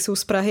kteří nejsou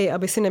z Prahy,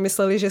 aby si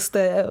nemysleli,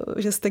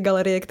 že jste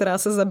galerie, která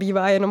se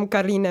zabývá jenom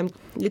Karlínem.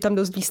 Je tam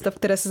dost výstav,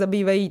 které se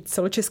zabývají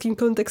celočeským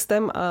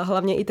kontextem a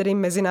hlavně i tedy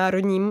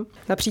mezinárodním.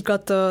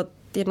 Například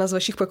jedna z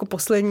vašich jako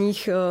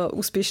posledních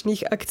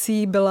úspěšných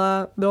akcí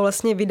bylo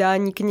vlastně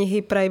vydání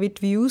knihy Private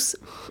Views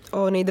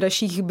o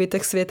nejdražších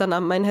bytech světa na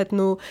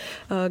Manhattanu,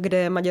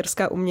 kde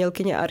maďarská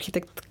umělkyně a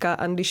architektka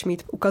Andy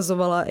Schmidt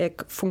ukazovala,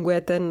 jak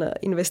funguje ten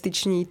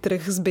investiční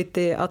trh s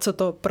byty a co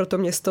to pro to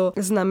město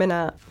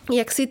znamená.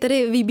 Jak si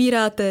tedy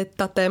vybíráte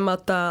ta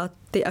témata,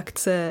 ty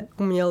akce,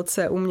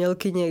 umělce,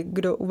 umělkyně,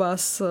 kdo u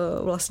vás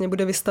vlastně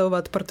bude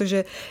vystavovat,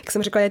 protože, jak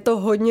jsem řekla, je to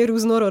hodně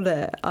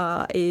různorodé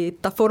a i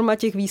ta forma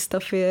těch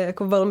výstav je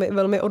jako velmi,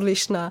 velmi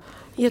odlišná.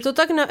 Je to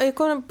tak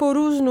jako po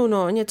různu,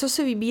 no. Něco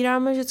si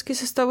vybíráme, vždycky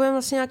sestavujeme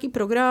vlastně nějaký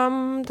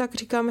program, tak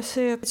říkáme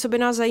si, co by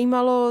nás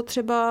zajímalo,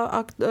 třeba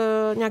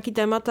nějaký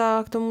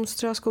témata, k tomu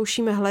třeba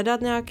zkoušíme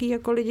hledat nějaký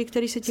jako lidi,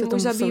 kteří se tím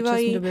už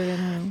zabývají.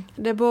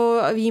 Nebo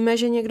víme,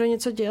 že někdo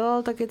něco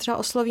dělal, tak je třeba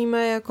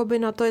oslovíme jakoby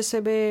na to,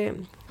 jestli by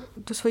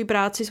tu svoji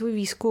práci, svůj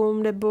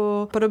výzkum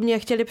nebo podobně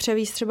chtěli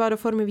převést třeba do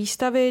formy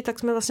výstavy, tak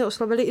jsme vlastně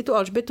oslovili i tu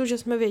Alžbětu, že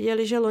jsme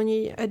věděli, že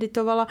loni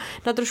editovala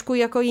na trošku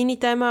jako jiný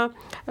téma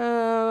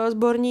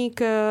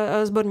sborník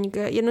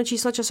jedno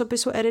číslo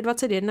časopisu Éry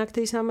 21,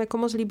 který se nám jako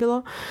moc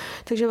líbilo,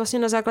 takže vlastně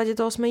na základě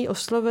toho jsme ji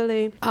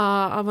oslovili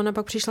a ona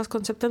pak přišla s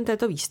konceptem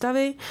této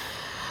výstavy.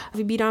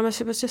 Vybíráme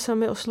si prostě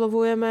sami,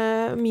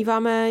 oslovujeme,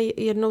 míváme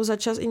jednou za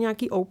čas i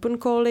nějaký open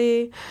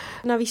cally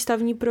na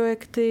výstavní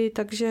projekty,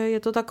 takže je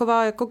to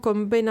taková jako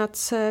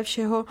kombinace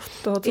všeho.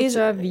 Toho, co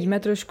třeba víme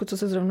trošku, co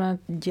se zrovna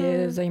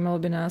děje, zajímalo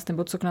by nás,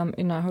 nebo co k nám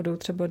i náhodou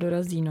třeba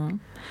dorazí, no.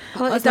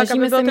 Ale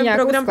snažíme se mít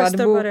nějakou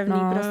skladbu,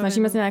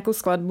 snažíme se nějakou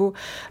skladbu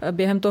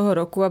během toho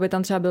roku, aby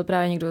tam třeba byl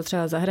právě někdo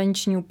třeba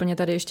zahraniční, úplně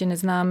tady ještě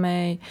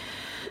neznámý,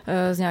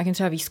 s nějakým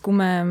třeba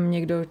výzkumem,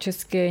 někdo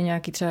český,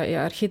 nějaký třeba i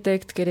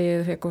architekt, který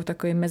je jako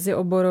takový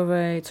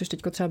mezioborový, což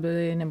teďko třeba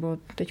byli, nebo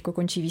teďko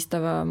končí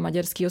výstava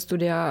maďarského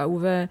studia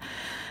AUV,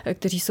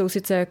 kteří jsou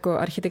sice jako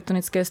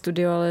architektonické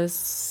studio, ale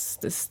s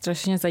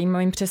strašně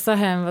zajímavým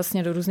přesahem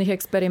vlastně do různých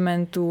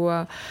experimentů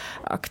a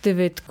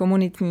aktivit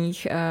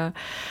komunitních.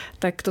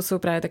 Tak to jsou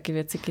právě taky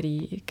věci,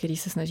 které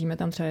se snažíme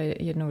tam třeba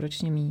jednou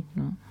ročně mít.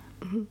 No.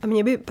 A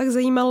mě by pak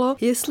zajímalo,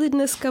 jestli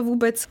dneska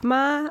vůbec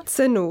má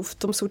cenu v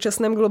tom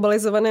současném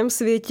globalizovaném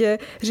světě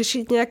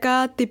řešit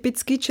nějaká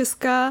typicky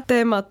česká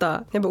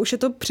témata, nebo už je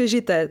to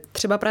přežité.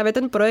 Třeba právě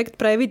ten projekt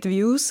Private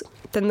Views,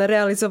 ten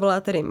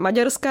realizovala tedy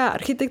maďarská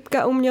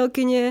architektka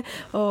umělkyně,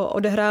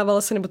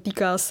 odehrávala se nebo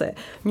týká se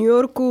New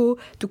Yorku,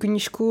 tu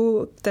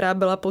knížku, která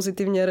byla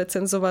pozitivně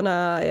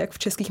recenzovaná jak v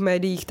českých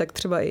médiích, tak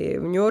třeba i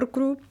v New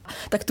Yorku.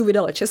 Tak tu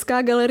vydala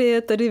Česká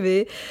galerie, tedy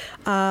vy,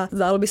 a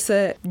zdálo by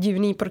se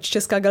divný, proč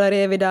Česká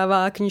galerie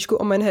vydává knížku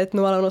o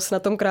Manhattanu, ale ono se na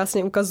tom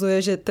krásně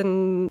ukazuje, že ten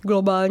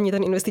globální,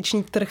 ten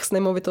investiční trh s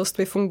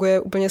nemovitostmi funguje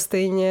úplně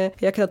stejně,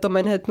 jak na tom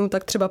Manhattanu,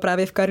 tak třeba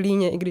právě v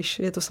Karlíně, i když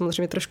je to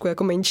samozřejmě trošku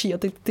jako menší a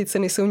ty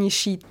ceny jsou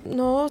nižší.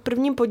 No,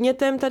 prvním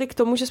podnětem tady k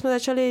tomu, že jsme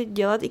začali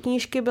dělat i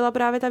knížky, byla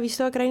právě ta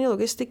výstava krajinné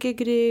logistiky,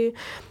 kdy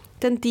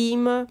ten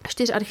tým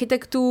 4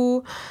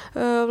 architektů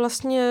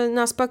vlastně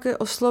nás pak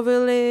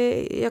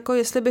oslovili, jako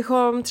jestli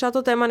bychom třeba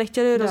to téma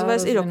nechtěli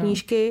rozvést i do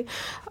knížky.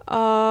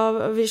 A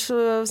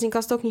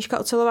vznikla z toho knížka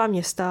Ocelová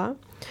města.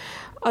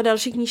 A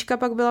další knížka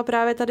pak byla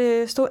právě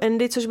tady s tou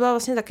Andy, což byla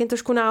vlastně taky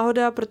trošku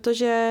náhoda,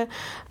 protože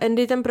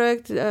Andy ten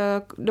projekt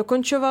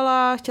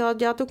dokončovala, chtěla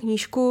dělat tu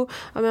knížku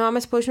a my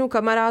máme společnou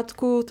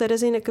kamarádku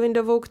Terezi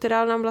Nekvindovou,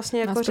 která nám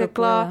vlastně jako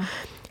řekla,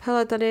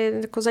 hele, tady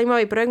jako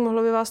zajímavý projekt,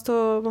 mohlo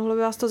by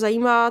vás to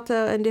zajímat,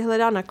 Andy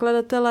hledá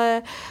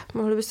nakladatele,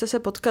 mohli byste se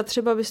potkat,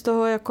 třeba by z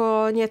toho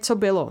jako něco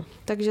bylo.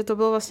 Takže to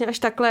bylo vlastně až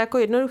takhle jako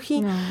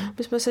jednoduchý.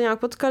 My jsme se nějak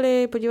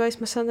potkali, podívali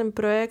jsme se na ten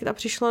projekt a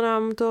přišlo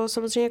nám to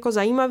samozřejmě jako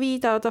zajímavý,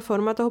 ta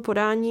forma toho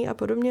podání a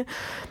podobně.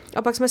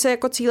 A pak jsme se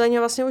jako cíleně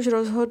vlastně už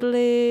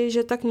rozhodli,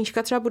 že ta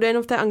knížka třeba bude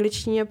jenom v té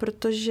angličtině,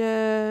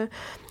 protože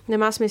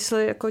nemá smysl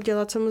jako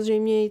dělat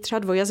samozřejmě třeba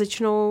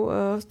dvojazyčnou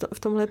v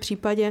tomhle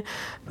případě,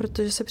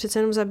 protože se přece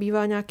jenom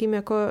zabývá nějakým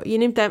jako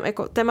jiným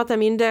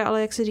tématem jinde,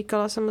 ale jak si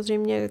říkala,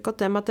 samozřejmě jako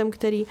tématem,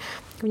 který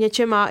v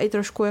něčem má i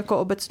trošku jako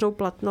obecnou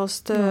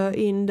platnost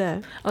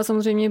jinde. Ale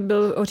samozřejmě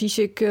byl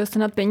oříšek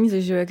sehnat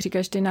peníze, že jo, jak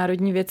říkáš, ty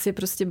národní věci,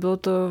 prostě bylo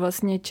to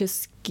vlastně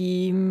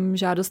českým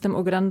žádostem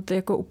o grant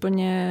jako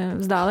úplně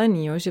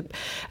vzdálený, jo? Že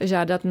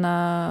žádat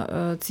na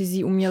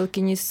cizí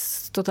umělkyni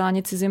s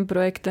totálně cizím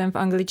projektem v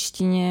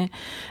angličtině,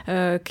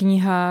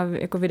 kniha,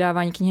 jako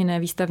vydávání knihy, ne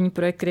výstavní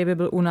projekt, který by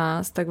byl u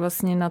nás, tak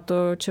vlastně na to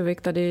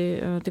člověk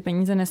tady ty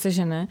peníze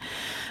nesežene.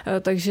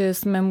 Takže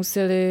jsme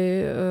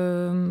museli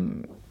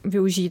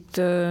využít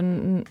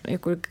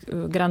jako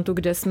grantu,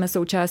 kde jsme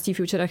součástí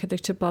Future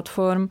Architecture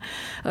Platform.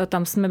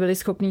 Tam jsme byli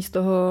schopní z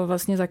toho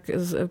vlastně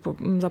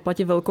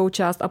zaplatit velkou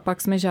část a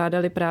pak jsme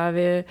žádali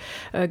právě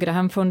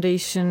Graham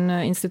Foundation,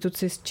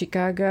 instituci z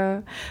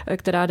Chicaga,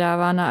 která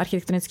dává na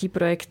architektonické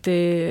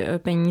projekty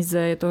peníze.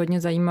 Je to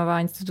hodně zajímavá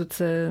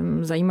instituce,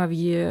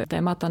 zajímavý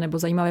témata nebo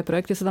zajímavé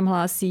projekty se tam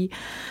hlásí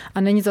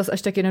a není zas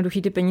až tak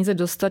jednoduchý ty peníze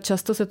dostat.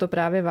 Často se to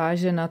právě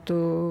váže na tu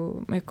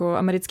jako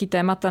americký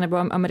témata nebo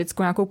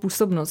americkou nějakou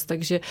působnost. budoucnost.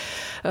 Takže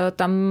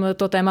tam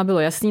to téma bylo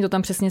jasný, to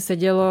tam přesně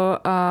sedělo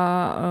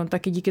a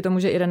taky díky tomu,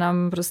 že Irena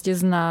prostě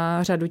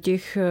zná řadu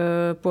těch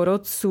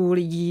porodců,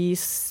 lidí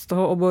z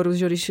toho oboru,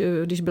 že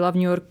když byla v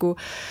New Yorku,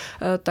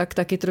 tak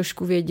taky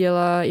trošku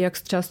věděla, jak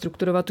třeba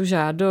strukturovat tu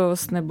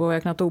žádost nebo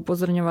jak na to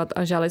upozorňovat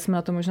a žádali jsme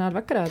na to možná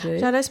 2krát. Je?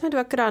 Žádali jsme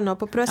 2krát, no.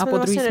 Poprvé jsme to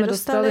vlastně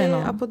nedostali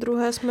a po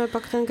druhé jsme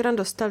pak ten grant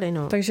dostali,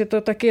 no. Takže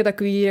to taky je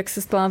takový, jak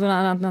se stalo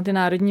na ty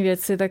národní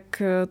věci, tak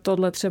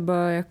tohle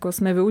třeba jako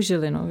jsme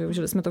využili, no.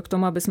 Využili jsme to k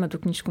tomu, aby jsme tu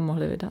knížku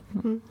mohli vydat.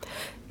 No.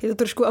 Je to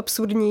trošku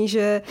absurdní,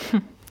 že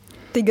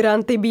ty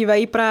granty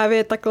bývají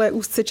právě takhle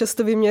úzce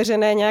často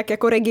vyměřené nějak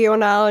jako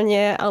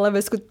regionálně, ale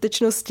ve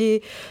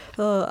skutečnosti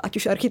ať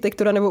už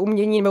architektura nebo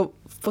umění nebo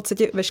v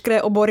podstatě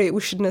veškeré obory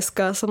už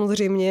dneska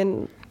samozřejmě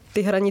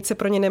ty hranice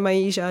pro ně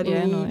nemají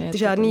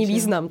žádný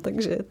význam,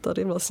 takže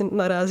tady vlastně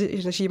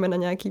narážíme na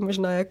nějaký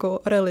možná jako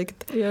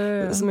relikt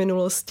z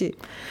minulosti.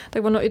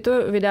 Tak ono i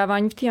to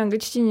vydávání v té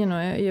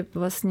angličtině je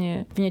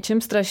vlastně v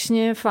něčem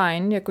strašně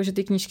fajn, jakože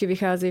ty knížky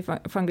vycházejí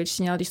v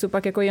angličtině, ale když jsou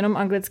pak jako jenom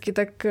anglicky,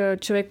 tak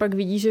člověk pak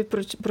vidí, že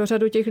pro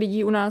řadu těch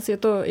lidí u nás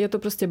je to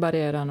prostě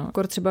bariéra. No.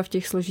 Kor třeba v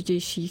těch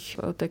složitějších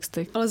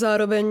textech. Ale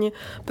zároveň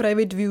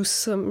private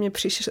views mě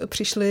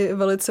přišly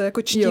velice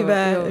jako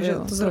čtivé, že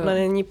to zrovna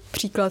není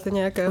příklad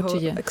nějakého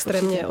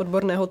extrémně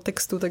odborného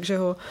textu, takže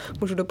ho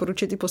můžu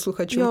doporučit i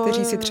posluchačům,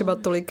 kteří si třeba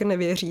tolik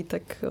nevěří.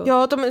 Tak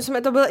jo,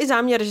 to byl i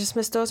záměr, že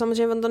jsme z toho,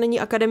 samozřejmě to není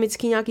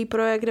akademický nějaký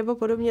projekt nebo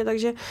podobně,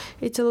 takže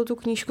i celou tu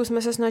knížku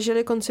jsme se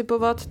snažili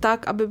koncipovat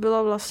tak, aby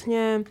byla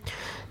vlastně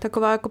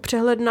taková jako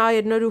přehledná,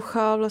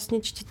 jednoduchá,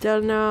 vlastně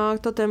čtitelná.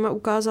 To téma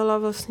ukázala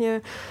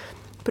vlastně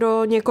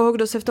pro někoho,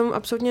 kdo se v tom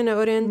absolutně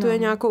neorientuje,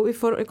 nějakou i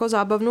jako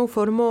zábavnou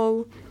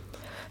formou.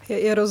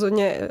 Je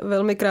rozhodně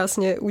velmi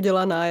krásně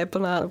udělaná, je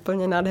plná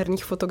úplně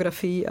nádherných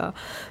fotografií a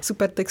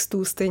super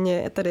textů,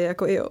 stejně tady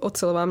jako i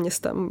Ocelová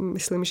města.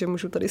 Myslím, že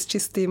můžu tady s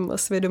čistým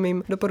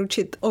svědomím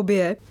doporučit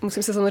obě.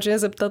 Musím se samozřejmě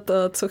zeptat,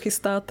 co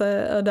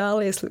chystáte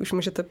dál, jestli už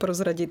můžete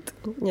prozradit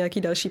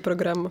nějaký další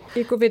program.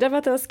 Jako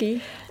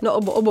vydavatelský? No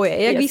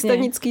oboje, jak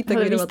výstavnický, tak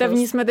vydavatelský.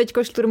 Výstavní jsme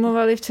teďko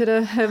šturmovali, včera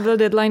byl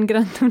deadline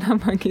grantu na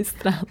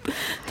magistrát.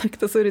 Tak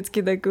to jsou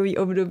vždycky takový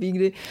období,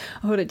 kdy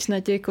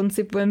horečnatě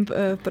koncipujeme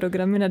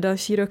programy na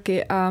další roky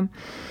a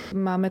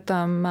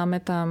máme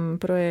tam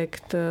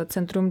projekt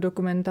Centrum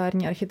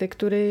dokumentární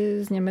architektury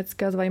z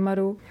Německa, z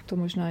Weimaru. To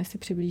možná, jestli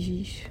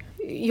přiblížíš.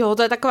 Jo,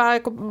 to je taková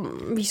jako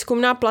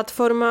výzkumná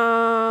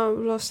platforma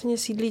vlastně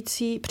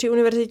sídlící při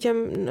univerzitě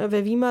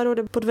ve Weimaru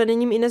pod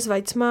vedením Ines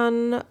Weitzman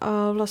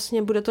a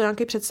vlastně bude to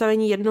nějaké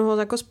představení jednoho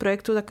jako z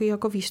projektu, takový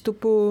jako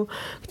výstupu,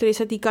 který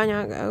se týká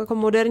nějak jako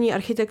moderní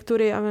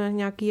architektury a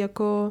nějaký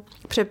jako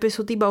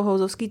přepisu té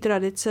bauhausovské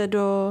tradice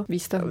do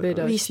výstavby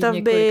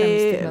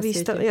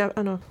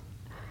ano.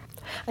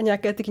 A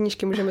nějaké ty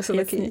knížky můžeme se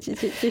taky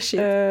těšit.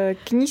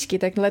 Knížky,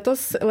 tak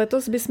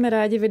letos bychom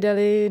rádi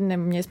vydali,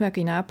 měli jsme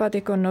nějaký nápad,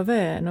 jako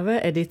nové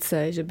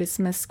edice, že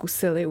bychom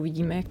zkusili,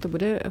 uvidíme, jak to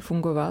bude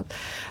fungovat.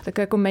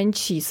 Takové jako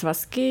menší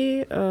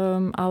svazky,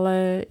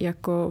 ale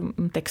jako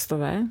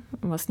textové,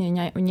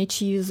 vlastně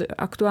něčí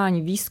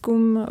aktuální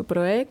výzkum,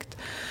 projekt,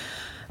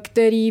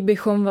 který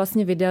bychom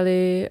vlastně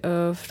vydali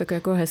v takové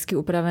jako hezky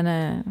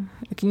upravené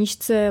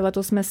knížce.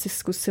 Letos jsme si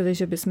zkusili,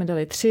 že bychom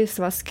dali 3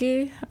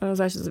 svazky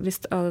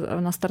a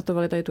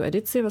nastartovali tady tu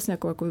edici, vlastně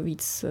jako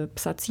víc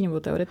psací nebo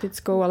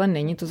teoretickou, ale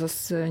není to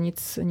zase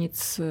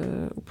nic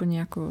úplně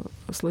jako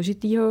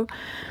složitýho.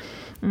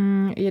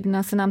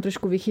 Jedna se nám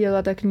trošku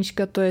vychýlila, ta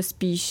knížka, to je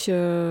spíš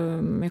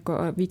jako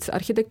víc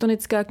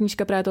architektonická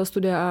knížka právě toho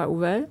studia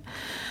AUV,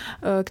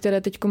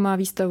 které teď má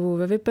výstavu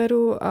ve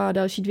Viperu a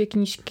další 2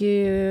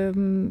 knížky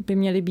by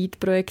měly být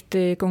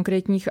projekty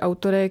konkrétních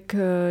autorek.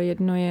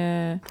 Jedno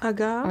je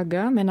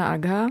Aga, Mena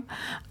Aga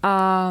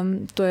a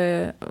to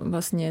je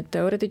vlastně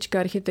teoretička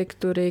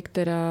architektury,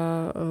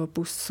 která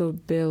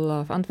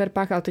působila v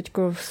Antwerpách, ale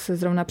teďko se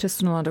zrovna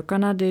přesunula do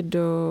Kanady,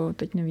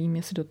 teď nevím,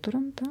 jestli do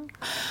Toronto.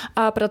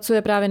 A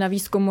pracuje právě na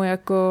výzkumu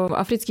jako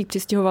afrických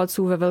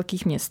přistěhovalců ve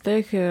velkých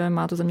městech.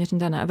 Má to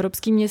zaměření na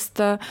evropské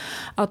města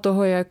a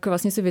toho, jak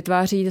vlastně si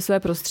vytváří své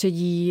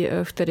prostředí,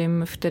 v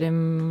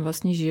kterém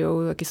vlastně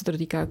žijou. Taky se to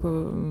dotýká jako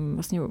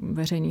vlastně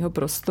veřejného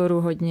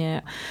prostoru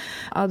hodně.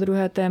 A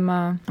druhé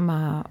téma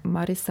má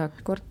Marisa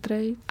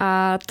Kortrej.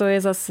 A to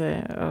je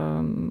zase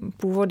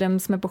původem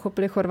jsme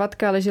pochopili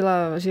Chorvatka, ale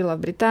žila v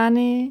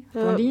Británii.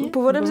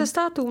 Původem ze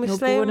států,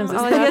 myslím,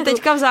 ale je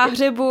teďka v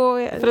Záhřebu.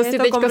 Prostě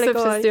teďka se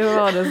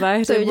přestěhovala do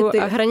Záhřebu.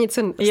 Ty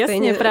hranice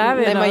stejně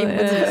právě, nemají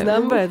vůbec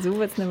význam.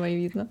 Vůbec nemají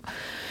význam.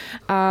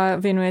 A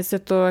věnuje se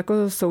to jako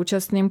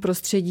současným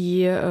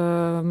prostředí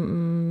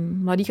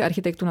mladých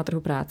architektů na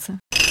trhu práce.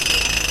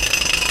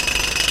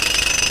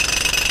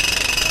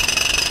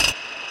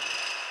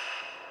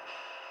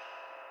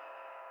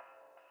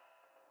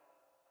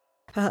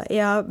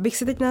 Já bych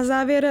si teď na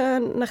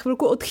závěr na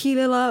chvilku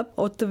odchýlila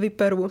od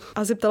Viperu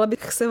a zeptala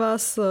bych se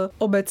vás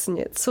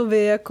obecně, co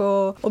vy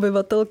jako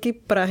obyvatelky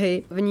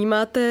Prahy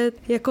vnímáte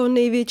jako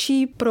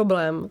největší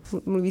problém.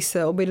 Mluví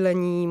se o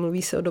bydlení,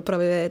 mluví se o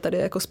dopravě, je tady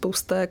jako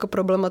spousta jako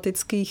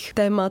problematických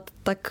témat,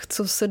 tak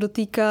co se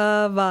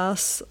dotýká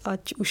vás,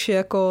 ať už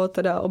jako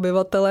teda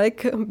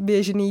obyvatelek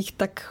běžných,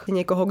 tak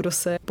někoho, kdo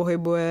se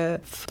pohybuje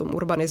v tom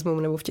urbanismu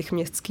nebo v těch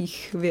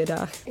městských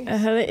vědách.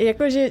 Hele,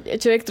 jakože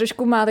člověk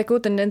trošku má takovou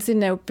tendenci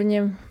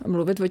neúplně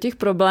mluvit o těch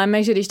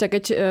problémech, že když také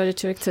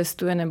člověk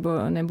cestuje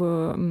nebo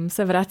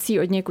se vrací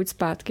od někud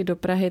zpátky do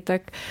Prahy,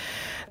 tak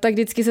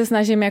vždycky se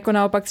snažím jako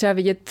naopak třeba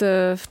vidět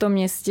v tom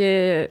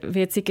městě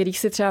věci, kterých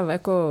si třeba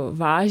jako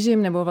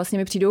vážím nebo vlastně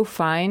mi přijdou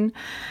fajn.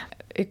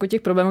 Jako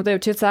těch problémů to je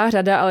určitě celá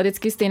řada, ale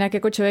vždycky stejně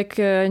jako člověk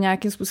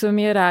nějakým způsobem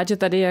je rád, že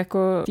tady jako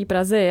v té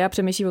Praze je a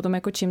přemýšlí o tom,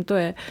 jako čím to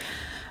je.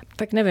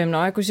 Tak nevím,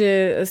 no,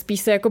 jakože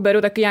spíš se jako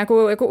beru taky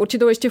nějakou jako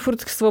určitou ještě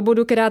furt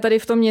svobodu, která tady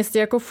v tom městě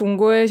jako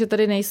funguje, že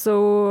tady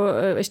nejsou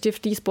ještě v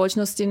té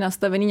společnosti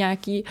nastavený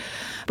nějaký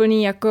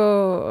plný jako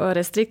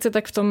restrikce,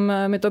 tak v tom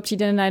mi to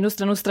přijde na jednu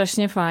stranu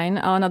strašně fajn,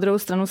 ale na druhou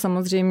stranu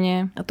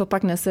samozřejmě to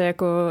pak nese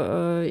jako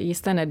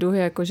jisté neduhy,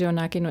 jako že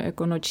nějaký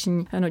jako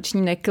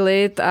noční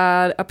neklid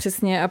a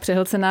přesně a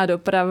přehlcená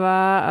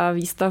doprava a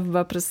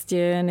výstavba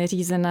prostě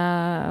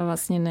neřízená,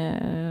 vlastně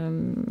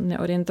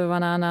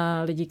neorientovaná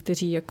na lidi,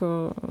 kteří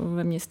jako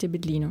ve městě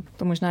bydlí. No.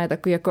 To možná je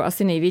takový jako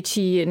asi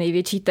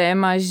největší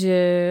téma,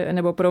 že,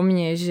 nebo pro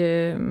mě,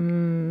 že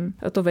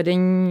to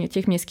vedení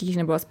těch městských,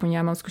 nebo aspoň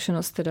já mám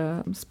zkušenost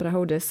teda s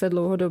Prahou 10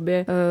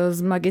 dlouhodobě,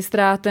 s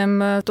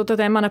magistrátem. Toto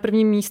téma na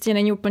prvním místě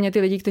není úplně ty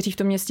lidi, kteří v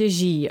tom městě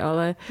žijí,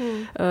 ale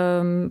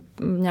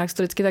nějak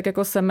historicky tak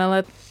jako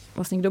semele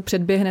vlastně kdo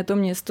předběhne to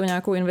město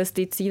nějakou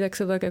investicí, tak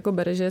se to tak jako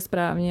bere, že je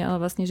správně, ale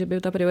vlastně, že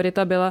by ta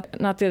priorita byla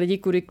na ty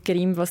lidi,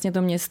 kterým vlastně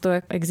to město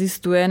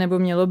existuje nebo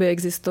mělo by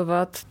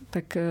existovat,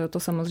 tak to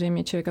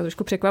samozřejmě člověka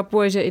trošku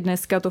překvapuje, že i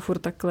dneska to furt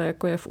takhle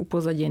jako je v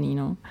upozaděný,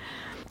 no.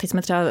 Teď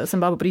jsem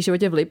byla po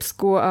životě v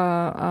Lipsku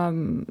a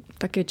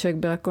taky člověk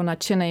byl jako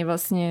nadšenej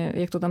vlastně,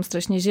 jak to tam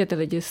strašně žije. Ty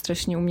lidi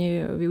strašně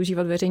umějí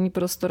využívat veřejný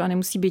prostor a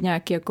nemusí být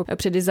nějaký jako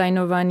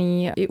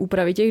předizajnovaný. I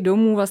úpravy těch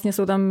domů vlastně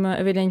jsou tam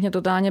evidentně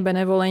totálně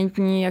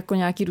benevolentní, jako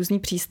nějaký různý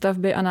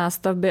přístavby a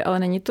nástavby, ale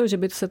není to, že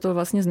by se to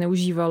vlastně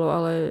zneužívalo,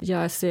 ale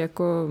dělá si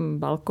jako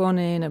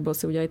balkony, nebo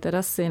se udělají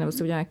terasy, nebo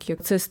se udělají nějaké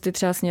jako cesty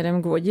třeba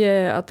směrem k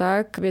vodě a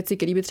tak. Věci,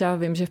 které by třeba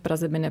vím, že v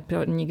Praze by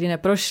nikdy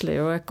neprošly,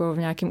 jo, jako v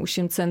nějakém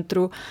užším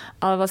centru,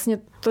 ale vlastně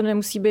to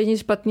nemusí být nic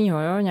špatného,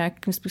 jo?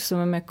 Nějakým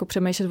způsobem jako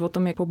přemýšlet o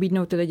tom, jak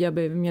pobídnout ty lidi,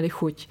 aby měli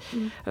chuť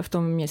v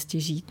tom městě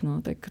žít.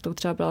 No. Tak to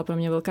třeba byla pro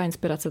mě velká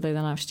inspirace, tady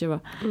ta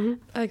návštěva.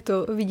 A jak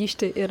to vidíš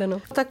ty,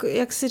 Ireno? Tak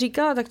jak jsi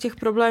říkala, tak těch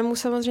problémů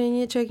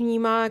samozřejmě člověk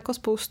vnímá jako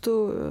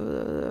spoustu,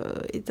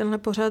 i tenhle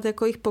pořad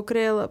jako jich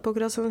pokryl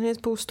samozřejmě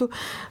spoustu.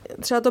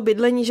 Třeba to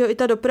bydlení, že jo, i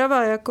ta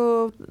doprava,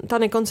 jako ta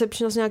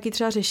nekoncepčnost nějaký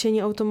třeba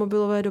řešení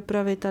automobilové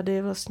dopravy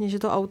tady vlastně, že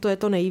to auto je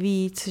to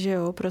nejvíc, že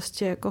jo,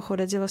 prostě jako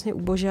chodec je vlastně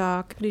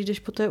ubožák, když jdeš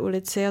po té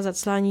ulici a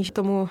zacláníš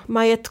tomu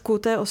majetku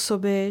té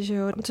osoby, že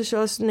jo, což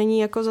ale není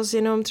jako zase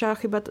jenom třeba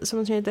chyba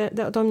samozřejmě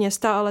toho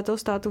města, ale toho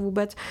státu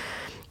vůbec,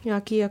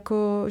 nějaký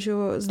jako, že jo,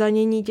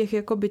 zdanění těch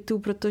jako bytů,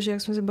 protože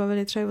jak jsme se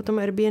bavili třeba o tom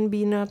Airbnb,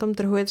 na tom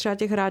trhu je třeba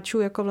těch hráčů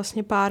jako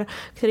vlastně pár,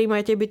 který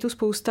mají těch bytů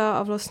spousta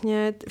a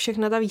vlastně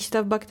všechna ta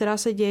výstavba, která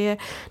se děje,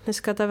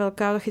 dneska ta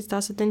velká,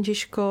 chystá se ten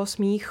Žižkov,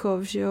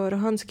 Smíchov, že jo,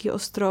 Rohanský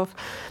ostrov,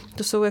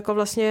 to jsou jako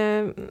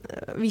vlastně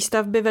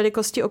výstavby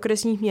velikosti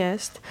okresních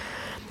měst.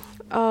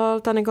 A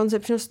ta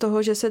nekoncepčnost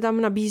toho, že se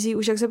tam nabízí,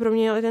 už jak se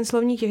proměnil i ten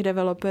slovník těch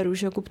developerů,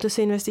 že kupte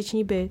si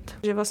investiční byt,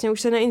 že vlastně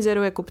už se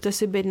neinzeruje, kupte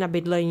si byt na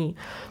bydlení,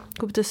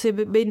 kupte si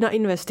byt na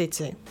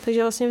investici.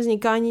 Takže vlastně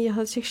vznikání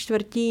těch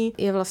čtvrtí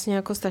je vlastně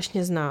jako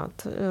strašně znát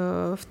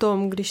v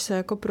tom, když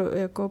se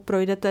jako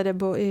projdete,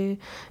 nebo i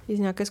z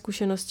nějaké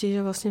zkušenosti,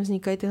 že vlastně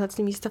vznikají tyhle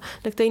místa,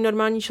 tak tady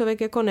normální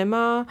člověk jako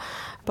nemá,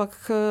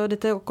 pak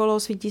jdete okolo,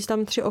 svítí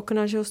tam 3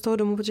 okna, že z toho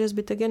domu, protože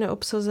zbytek je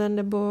neobsazen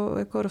nebo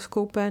jako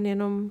rozkoupen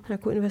jenom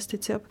nějakou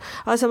investici.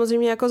 Ale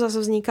samozřejmě jako zase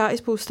vzniká i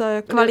spousta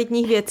jako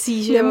kvalitních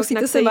věcí, že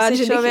nemusíte se bát,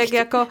 že člověk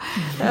jako,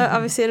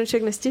 aby si jenom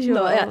člověk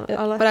nestěžoval. No,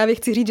 ale právě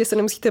chci říct, že se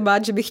nemusíte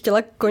bát, že bych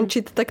chtěla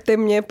končit tak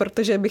temně,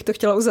 protože bych to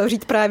chtěla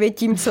uzavřít právě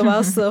tím, co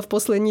vás v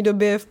poslední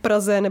době v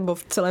Praze nebo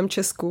v celém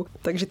Česku.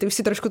 Takže ty už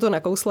si trošku to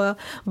nakousla,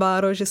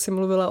 Báro, že jsi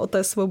mluvila o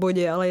té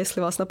svobodě, ale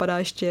jestli vás napadá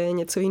ještě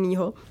něco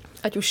jiného.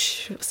 Ať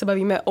už se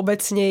bavíme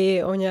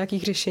obecněji o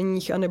nějakých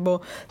řešeních,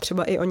 anebo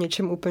třeba i o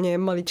něčem úplně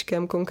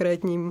maličkém,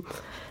 konkrétním,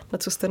 na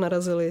co jste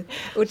narazili.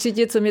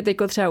 Určitě, co mě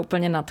teďko třeba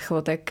úplně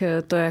nadchlo, tak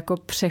to je jako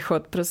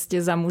přechod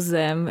prostě za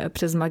muzeem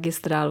přes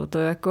magistrálu. To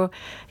jako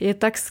je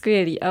tak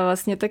skvělý a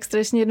vlastně tak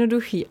strašně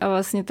jednoduchý a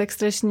vlastně tak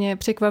strašně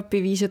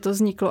překvapivý, že to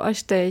vzniklo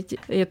až teď.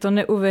 Je to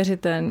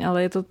neuvěřitelné,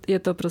 ale je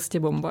to prostě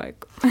bomba.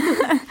 Jako.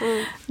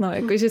 No,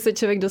 jako, že se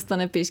člověk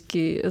dostane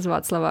pěšky z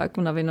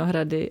Václaváku na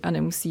Vinohrady a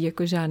nemusí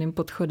jako žádným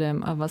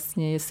podchodem a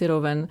vlastně je si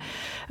roven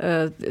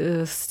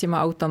s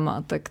těma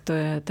autama, tak to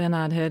je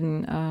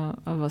nádherný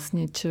a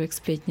vlastně člověk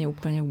zpětně vlastně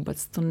úplně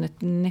vůbec to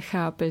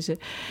nechápe,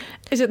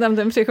 že tam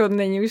ten přechod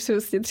není už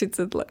vlastně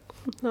 30 let.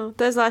 No,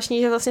 to je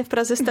zvláštní, že vlastně v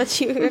Praze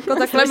stačí jako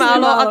takhle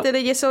málo a ty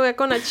lidi jsou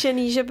jako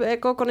nadšený, že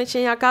jako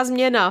konečně nějaká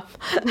změna.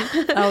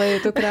 Ale je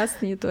to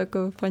krásný, je to jako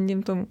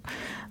fandím tomu.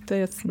 To je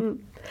jasný.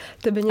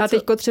 Něco... A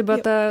teďko třeba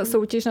ta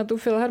soutěž na tu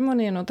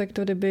filharmonii, no tak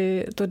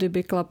to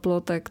kdyby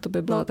klaplo, tak to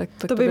by bylo no, tak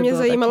to by mě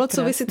zajímalo,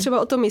 co vy si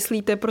třeba o tom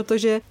myslíte,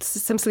 protože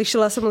jsem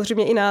slyšela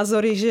samozřejmě i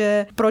názory,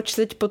 že proč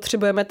teď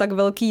potřebujeme tak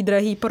velký,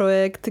 drahý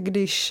projekt,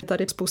 když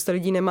tady spousta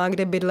lidí nemá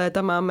kde bydlet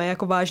a máme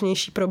jako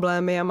vážnější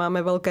problémy a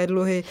máme velké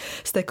dluhy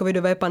z té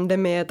covidové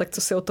pandemie, tak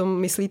co si o tom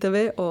myslíte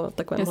vy, o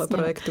takovémhle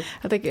projektu?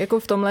 A tak jako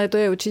v tomhle to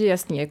je určitě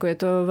jasný, jako je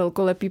to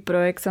velkolepý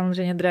projekt,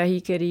 samozřejmě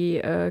drahý,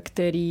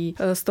 který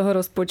z toho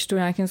rozpočtu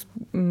nějakým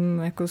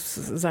jako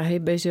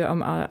zahybe, že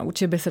a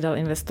určitě by se dal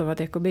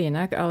investovat jakoby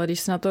jinak, ale když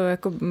se na to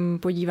jako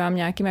podívám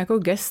nějakým jako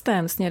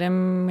gestem, směrem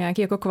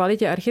nějaký jako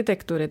kvalitě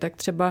architektury, tak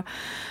třeba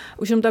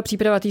už jenom ta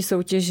příprava té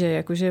soutěže,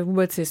 jakože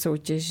vůbec je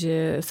soutěž,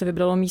 že se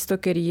vybralo místo,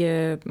 který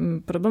je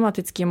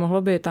problematický,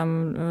 mohlo by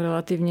tam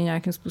relativně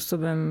nějakým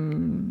způsobem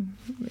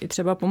i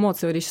třeba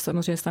pomoci, když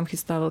samozřejmě se tam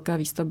chystá velká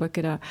výstavba,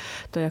 která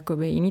to je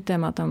jakoby jiný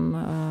téma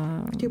tam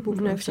v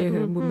těch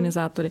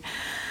bubnizátory.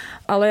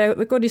 Ale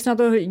jako, když se na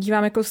to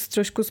dívám jako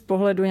trošku z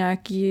pohledu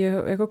nějaký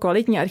jako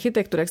kvalitní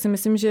architektury, tak si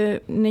myslím, že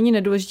není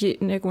nedůležitý,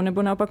 jako,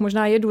 nebo naopak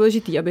možná je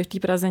důležitý, aby v té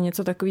Praze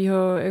něco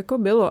takového jako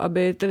bylo,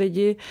 aby ty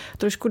lidi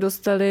trošku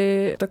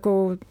dostali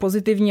takovou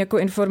pozitivní jako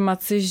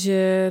informaci,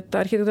 že ta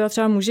architektura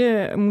třeba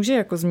může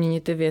jako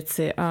změnit ty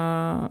věci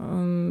a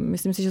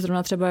myslím si, že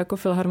zrovna třeba jako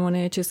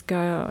Filharmonie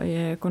Česká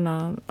je jako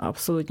na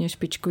absolutně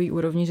špičkový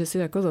úrovni, že si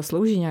jako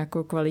zaslouží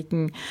nějakou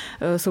kvalitní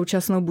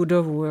současnou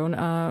budovu. Jo?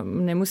 A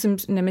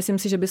nemyslím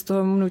si, že by z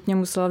toho nutně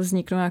musela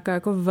vzniknout nějaká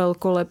jako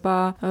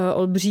velkolepá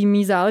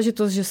olbřímý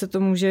záležitost, že se to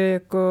může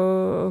jako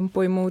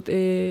pojmout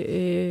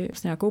i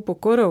s nějakou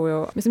pokorou.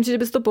 Jo. Myslím si, že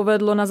by se to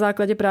povedlo na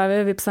základě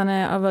právě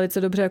vypsané a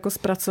velice dobře jako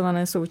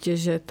zpracované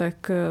soutěže,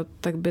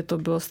 tak by to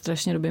bylo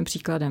strašně dobrým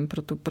příkladem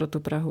pro tu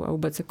Prahu a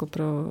vůbec jako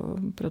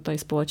pro tady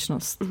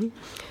společnost.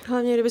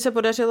 Hlavně, kdyby se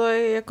podařilo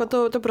jako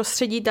to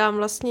prostředí tam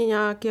vlastně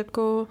nějak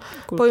jako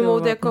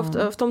pojmout jako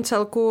v tom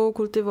celku,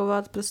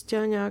 kultivovat,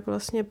 prostě nějak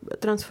vlastně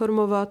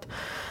transformovat.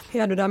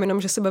 Já dodám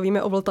jenom, že se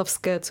bavíme o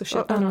Vltavské, což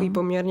je takový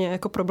poměrně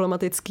jako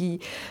problematický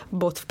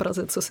bod v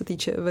Praze, co se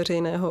týče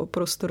veřejného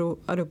prostoru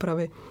a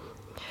dopravy.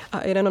 A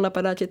Ireno,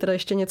 napadá tě teda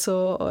ještě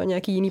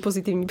nějaký jiný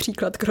pozitivní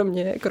příklad,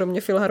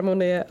 kromě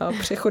Filharmonie a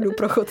přechodu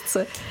pro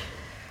chodce?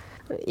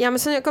 Já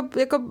myslím,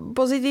 jako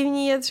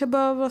pozitivní je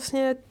třeba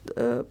vlastně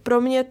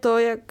pro mě to,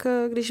 jak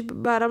když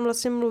Bára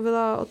vlastně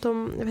mluvila o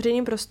tom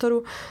veřejném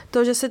prostoru,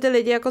 to, že se ty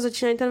lidi jako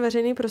začínají ten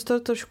veřejný prostor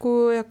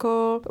trošku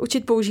jako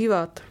učit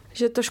používat.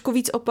 Že trošku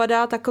víc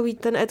opadá takový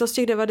ten etos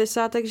těch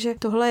 90, že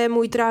tohle je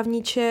můj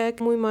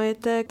trávníček, můj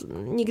majetek,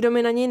 nikdo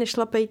mi na něj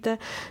nešlapejte.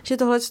 Že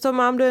tohle to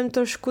mám dojem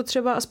trošku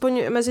třeba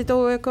aspoň mezi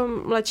tou jako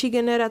mladší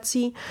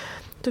generací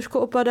trošku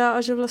opadá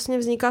a že vlastně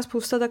vzniká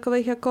spousta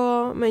takových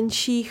jako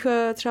menších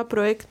třeba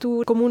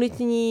projektů,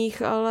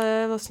 komunitních,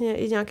 ale vlastně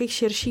i nějakých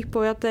širších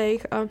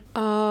pojatých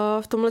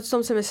a v tomhle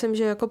tom si myslím,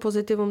 že jako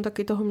pozitivum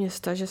taky toho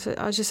města,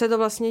 že se to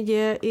vlastně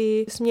děje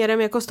i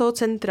směrem jako z toho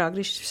centra,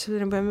 když se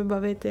nebudeme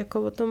bavit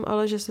jako o tom,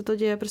 ale že se to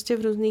děje prostě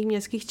v různých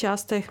městských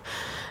částech,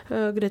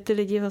 kde ty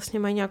lidi vlastně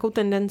mají nějakou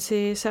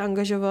tendenci se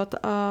angažovat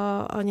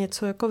a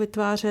něco jako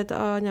vytvářet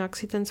a nějak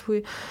si ten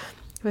svůj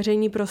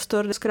veřejný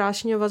prostor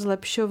zkrášňovat,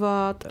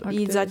 zlepšovat,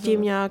 jít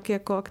zatím nějak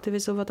jako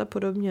aktivizovat a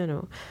podobně.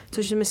 No.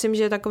 Což myslím,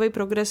 že je takový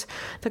progres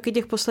taky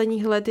těch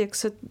posledních let,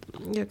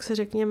 jak se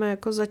řekněme,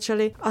 jako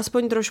začali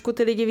aspoň trošku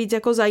ty lidi víc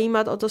jako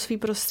zajímat o to svý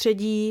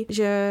prostředí,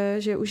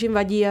 že už jim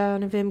vadí, já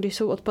nevím, když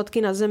jsou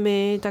odpadky na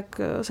zemi,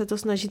 tak se to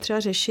snaží třeba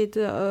řešit,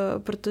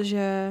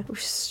 protože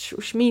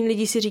už méně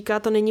lidí si říká,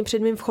 to není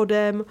před mým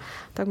vchodem,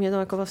 tak mě to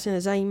jako vlastně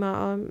nezajímá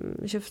a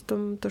že v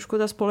tom trošku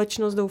ta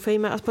společnost,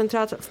 doufejme, aspoň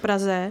třeba v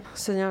Praze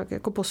se nějak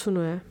jako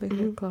posunuje, bych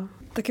řekla.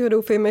 Taky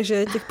doufejme,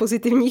 že těch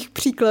pozitivních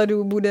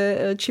příkladů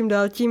bude čím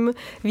dál tím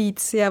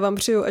víc. Já vám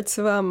přeju, ať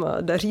se vám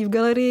daří v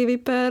galerii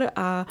Viper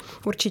a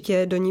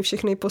určitě do ní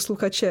všechny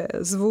posluchače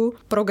zvu.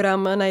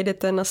 Program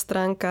najdete na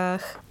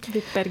stránkách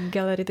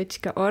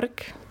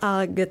vipergallery.org,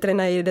 a kde tedy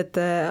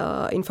najdete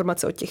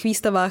informace o těch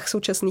výstavách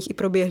současných i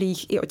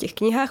proběhlých, i o těch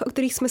knihách, o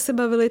kterých jsme se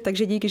bavili,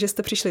 takže díky, že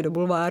jste přišli do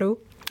Bulváru.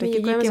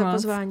 Děkujeme za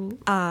pozvání.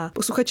 A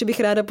posluchače bych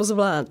ráda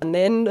pozvala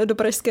nejen do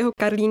pražského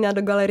Karlína,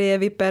 do galerie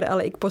Viper,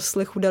 ale i k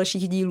poslechu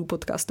dalších dílů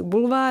podcastu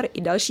Bulvár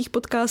i dalších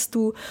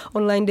podcastů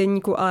online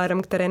deníku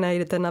Alarm, které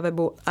najdete na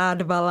webu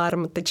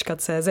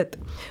a2larm.cz.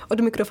 Od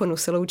mikrofonu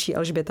se loučí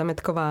Alžběta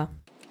Metková.